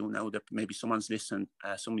say to you now that maybe someone's listening,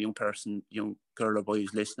 some young person, young girl or boy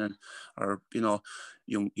is listening, or young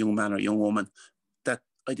man or young woman, that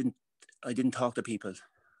I didn't talk to people.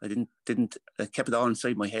 I kept it all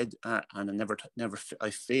inside my head, and I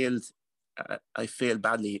failed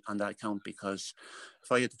badly on that account, because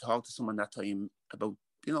if I had to talk to someone that time about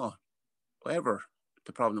whatever,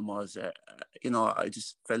 the problem was, I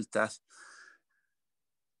just felt that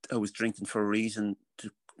I was drinking for a reason,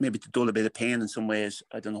 maybe to dull a bit of pain in some ways.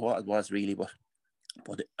 I don't know what it was really, but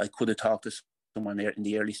I could have talked to someone there in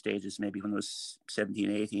the early stages, maybe when I was 17,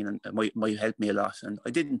 18, and it might help me a lot. And I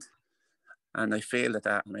didn't. And I failed at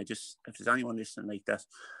that. And if there's anyone listening like that,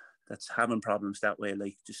 that's having problems that way,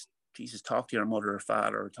 like, just, Jesus, talk to your mother or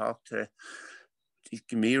father, or talk to,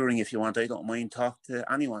 give me a ring if you want. I don't mind. Talk to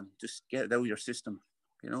anyone. Just get it out of your system.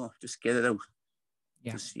 Just get it out.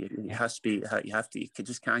 Yeah. It has to be. You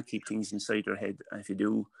just can't keep things inside your head. And if you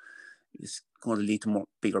do, it's going to lead to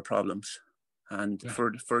bigger problems. And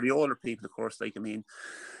for the older people, of course,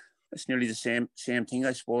 it's nearly the same thing,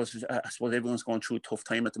 I suppose. I suppose everyone's going through a tough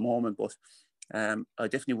time at the moment, but I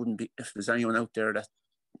definitely wouldn't be, if there's anyone out there that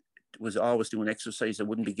was always doing exercise, I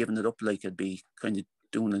wouldn't be giving it up. Like, I'd be kind of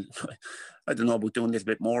doing it. I don't know about doing this a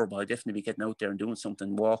bit more, but I'd definitely be getting out there and doing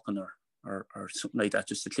something, walking or something like that,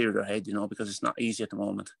 just to clear their head, because it's not easy at the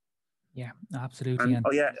moment. Yeah, absolutely.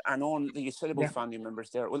 And on you said about family members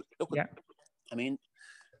there. Well, look,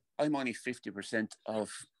 I'm only 50%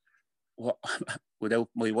 of what. Without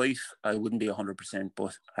my wife, I wouldn't be 100%.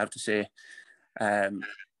 But I have to say,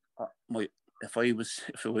 if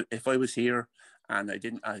I was here and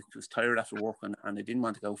I was tired after work and I didn't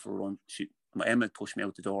want to go for a run, my Emma pushed me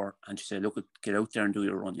out the door and she said, "Look, get out there and do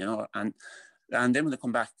your run," And then when I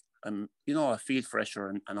come back, I feel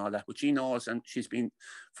fresher and all that. But she knows, and she's been,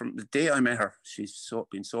 from the day I met her, she's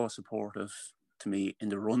been so supportive to me in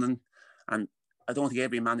the running. And I don't think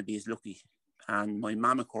every man would be as lucky. And my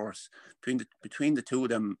mum, of course, between the two of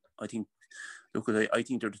them, I think they're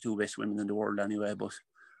the two best women in the world anyway. But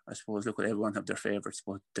I suppose, everyone have their favourites,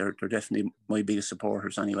 but they're definitely my biggest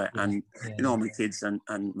supporters anyway. And my kids and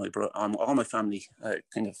my brother, all my family,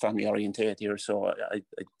 kind of family orientated here. So I'm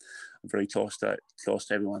very close to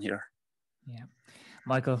everyone here. Yeah.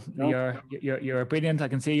 Michael, you're a brilliant. I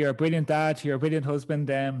can see you're a brilliant dad. You're a brilliant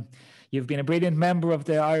husband. You've been a brilliant member of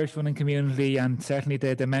the Irish running community and certainly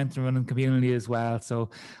the mountain running community as well. So,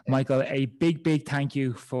 Michael, a big thank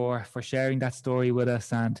you for sharing that story with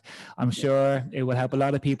us. And I'm sure it will help a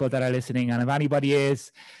lot of people that are listening. And if anybody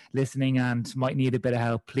is listening and might need a bit of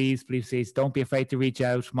help, please don't be afraid to reach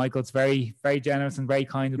out. Michael's very, very generous and very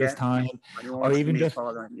kind with his time. Or even just,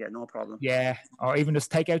 no problem. Yeah, or even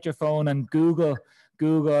just take out your phone and Google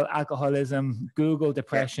alcoholism, Google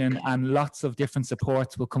depression, and lots of different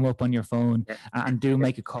supports will come up on your phone. And do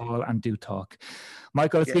make a call and do talk.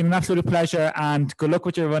 Michael, it's been an absolute pleasure, and good luck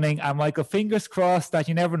with your running. And Michael, fingers crossed that,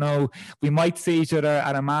 you never know, we might see each other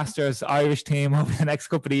at a Masters Irish team over the next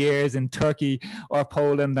couple of years in Turkey or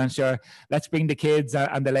Poland. And sure, let's bring the kids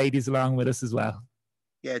and the ladies along with us as well.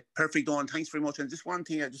 Yeah, perfect, Owen. Thanks very much. And just one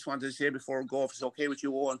thing I just wanted to say before I go, if it's okay with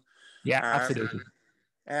you, Owen. Yeah, absolutely.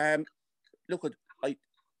 Look,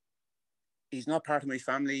 he's not part of my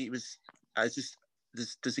family. There's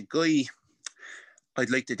a guy I'd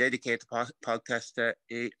like to dedicate the podcast to.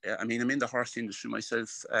 I'm in the horse industry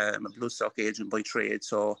myself. I'm a bloodstock agent by trade.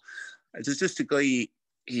 So there's just a guy,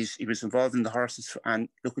 he was involved in the horses and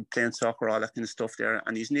playing soccer, all that kind of stuff there.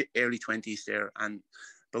 And he's in the early 20s there. And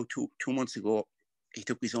about two months ago, he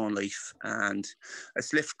took his own life. And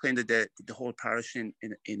it's left kind of the whole parish in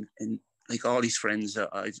like all his friends.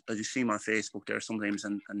 I just see him on Facebook there sometimes,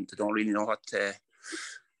 and they don't really know what to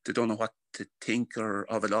think or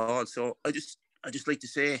of it all. So I just like to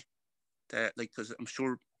say that, because I'm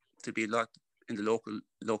sure there'll be a lot in the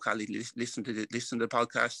locality listen to the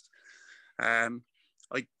podcast. I'd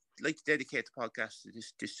like to dedicate the podcast to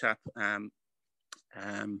this chap.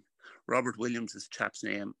 Robert Williams is the chap's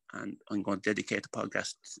name, and I'm going to dedicate the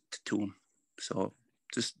podcast to him. So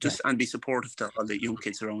and be supportive to all the young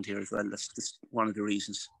kids around here as well. That's just one of the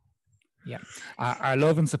reasons. Yeah, our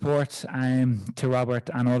love and support to Robert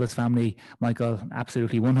and all his family, Michael.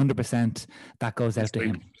 Absolutely, 100%. That goes out to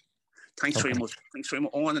him. Thanks very much. Thanks very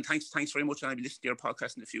much, Owen, and thanks very much. And I'll be listening to your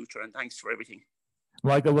podcast in the future. And thanks for everything.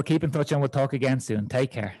 Michael, we'll keep in touch and we'll talk again soon.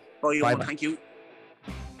 Take care. Bye, Owen. Thank you.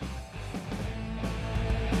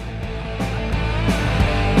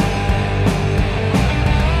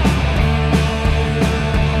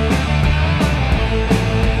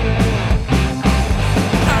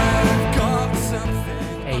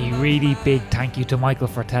 Really big thank you to Michael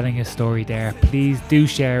for telling his story there. Please do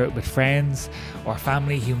share it with friends or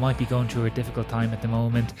family who might be going through a difficult time at the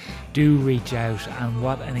moment. Do reach out, and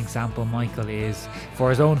what an example Michael is for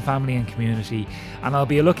his own family and community. And I'll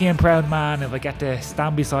be a lucky and proud man if I get to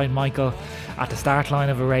stand beside Michael at the start line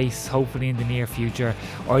of a race, hopefully in the near future,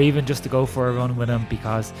 or even just to go for a run with him,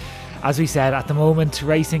 because as we said, at the moment,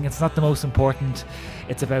 racing, it's not the most important.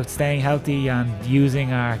 It's about staying healthy and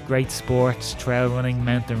using our great sport, trail running,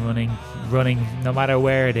 mountain running, no matter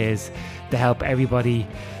where it is, to help everybody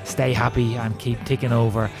stay happy and keep ticking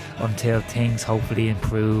over until things hopefully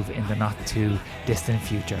improve in the not too distant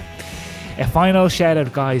future. A final shout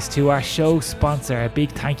out, guys, to our show sponsor. A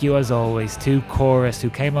big thank you as always to Chorus, who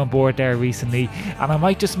came on board there recently. And I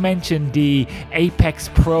might just mention the Apex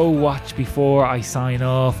Pro watch before I sign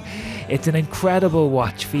off. It's an incredible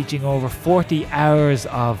watch featuring over 40 hours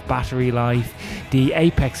of battery life. The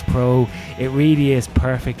Apex Pro, it really is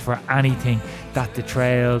perfect for anything that the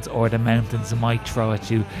trails or the mountains might throw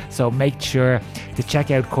at you. So make sure to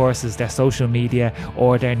check out Courses, their social media,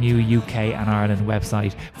 or their new UK and Ireland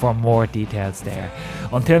website for more details there.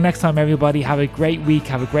 Until next time, everybody, have a great week,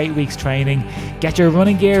 have a great week's training, get your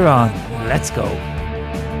running gear on, let's go.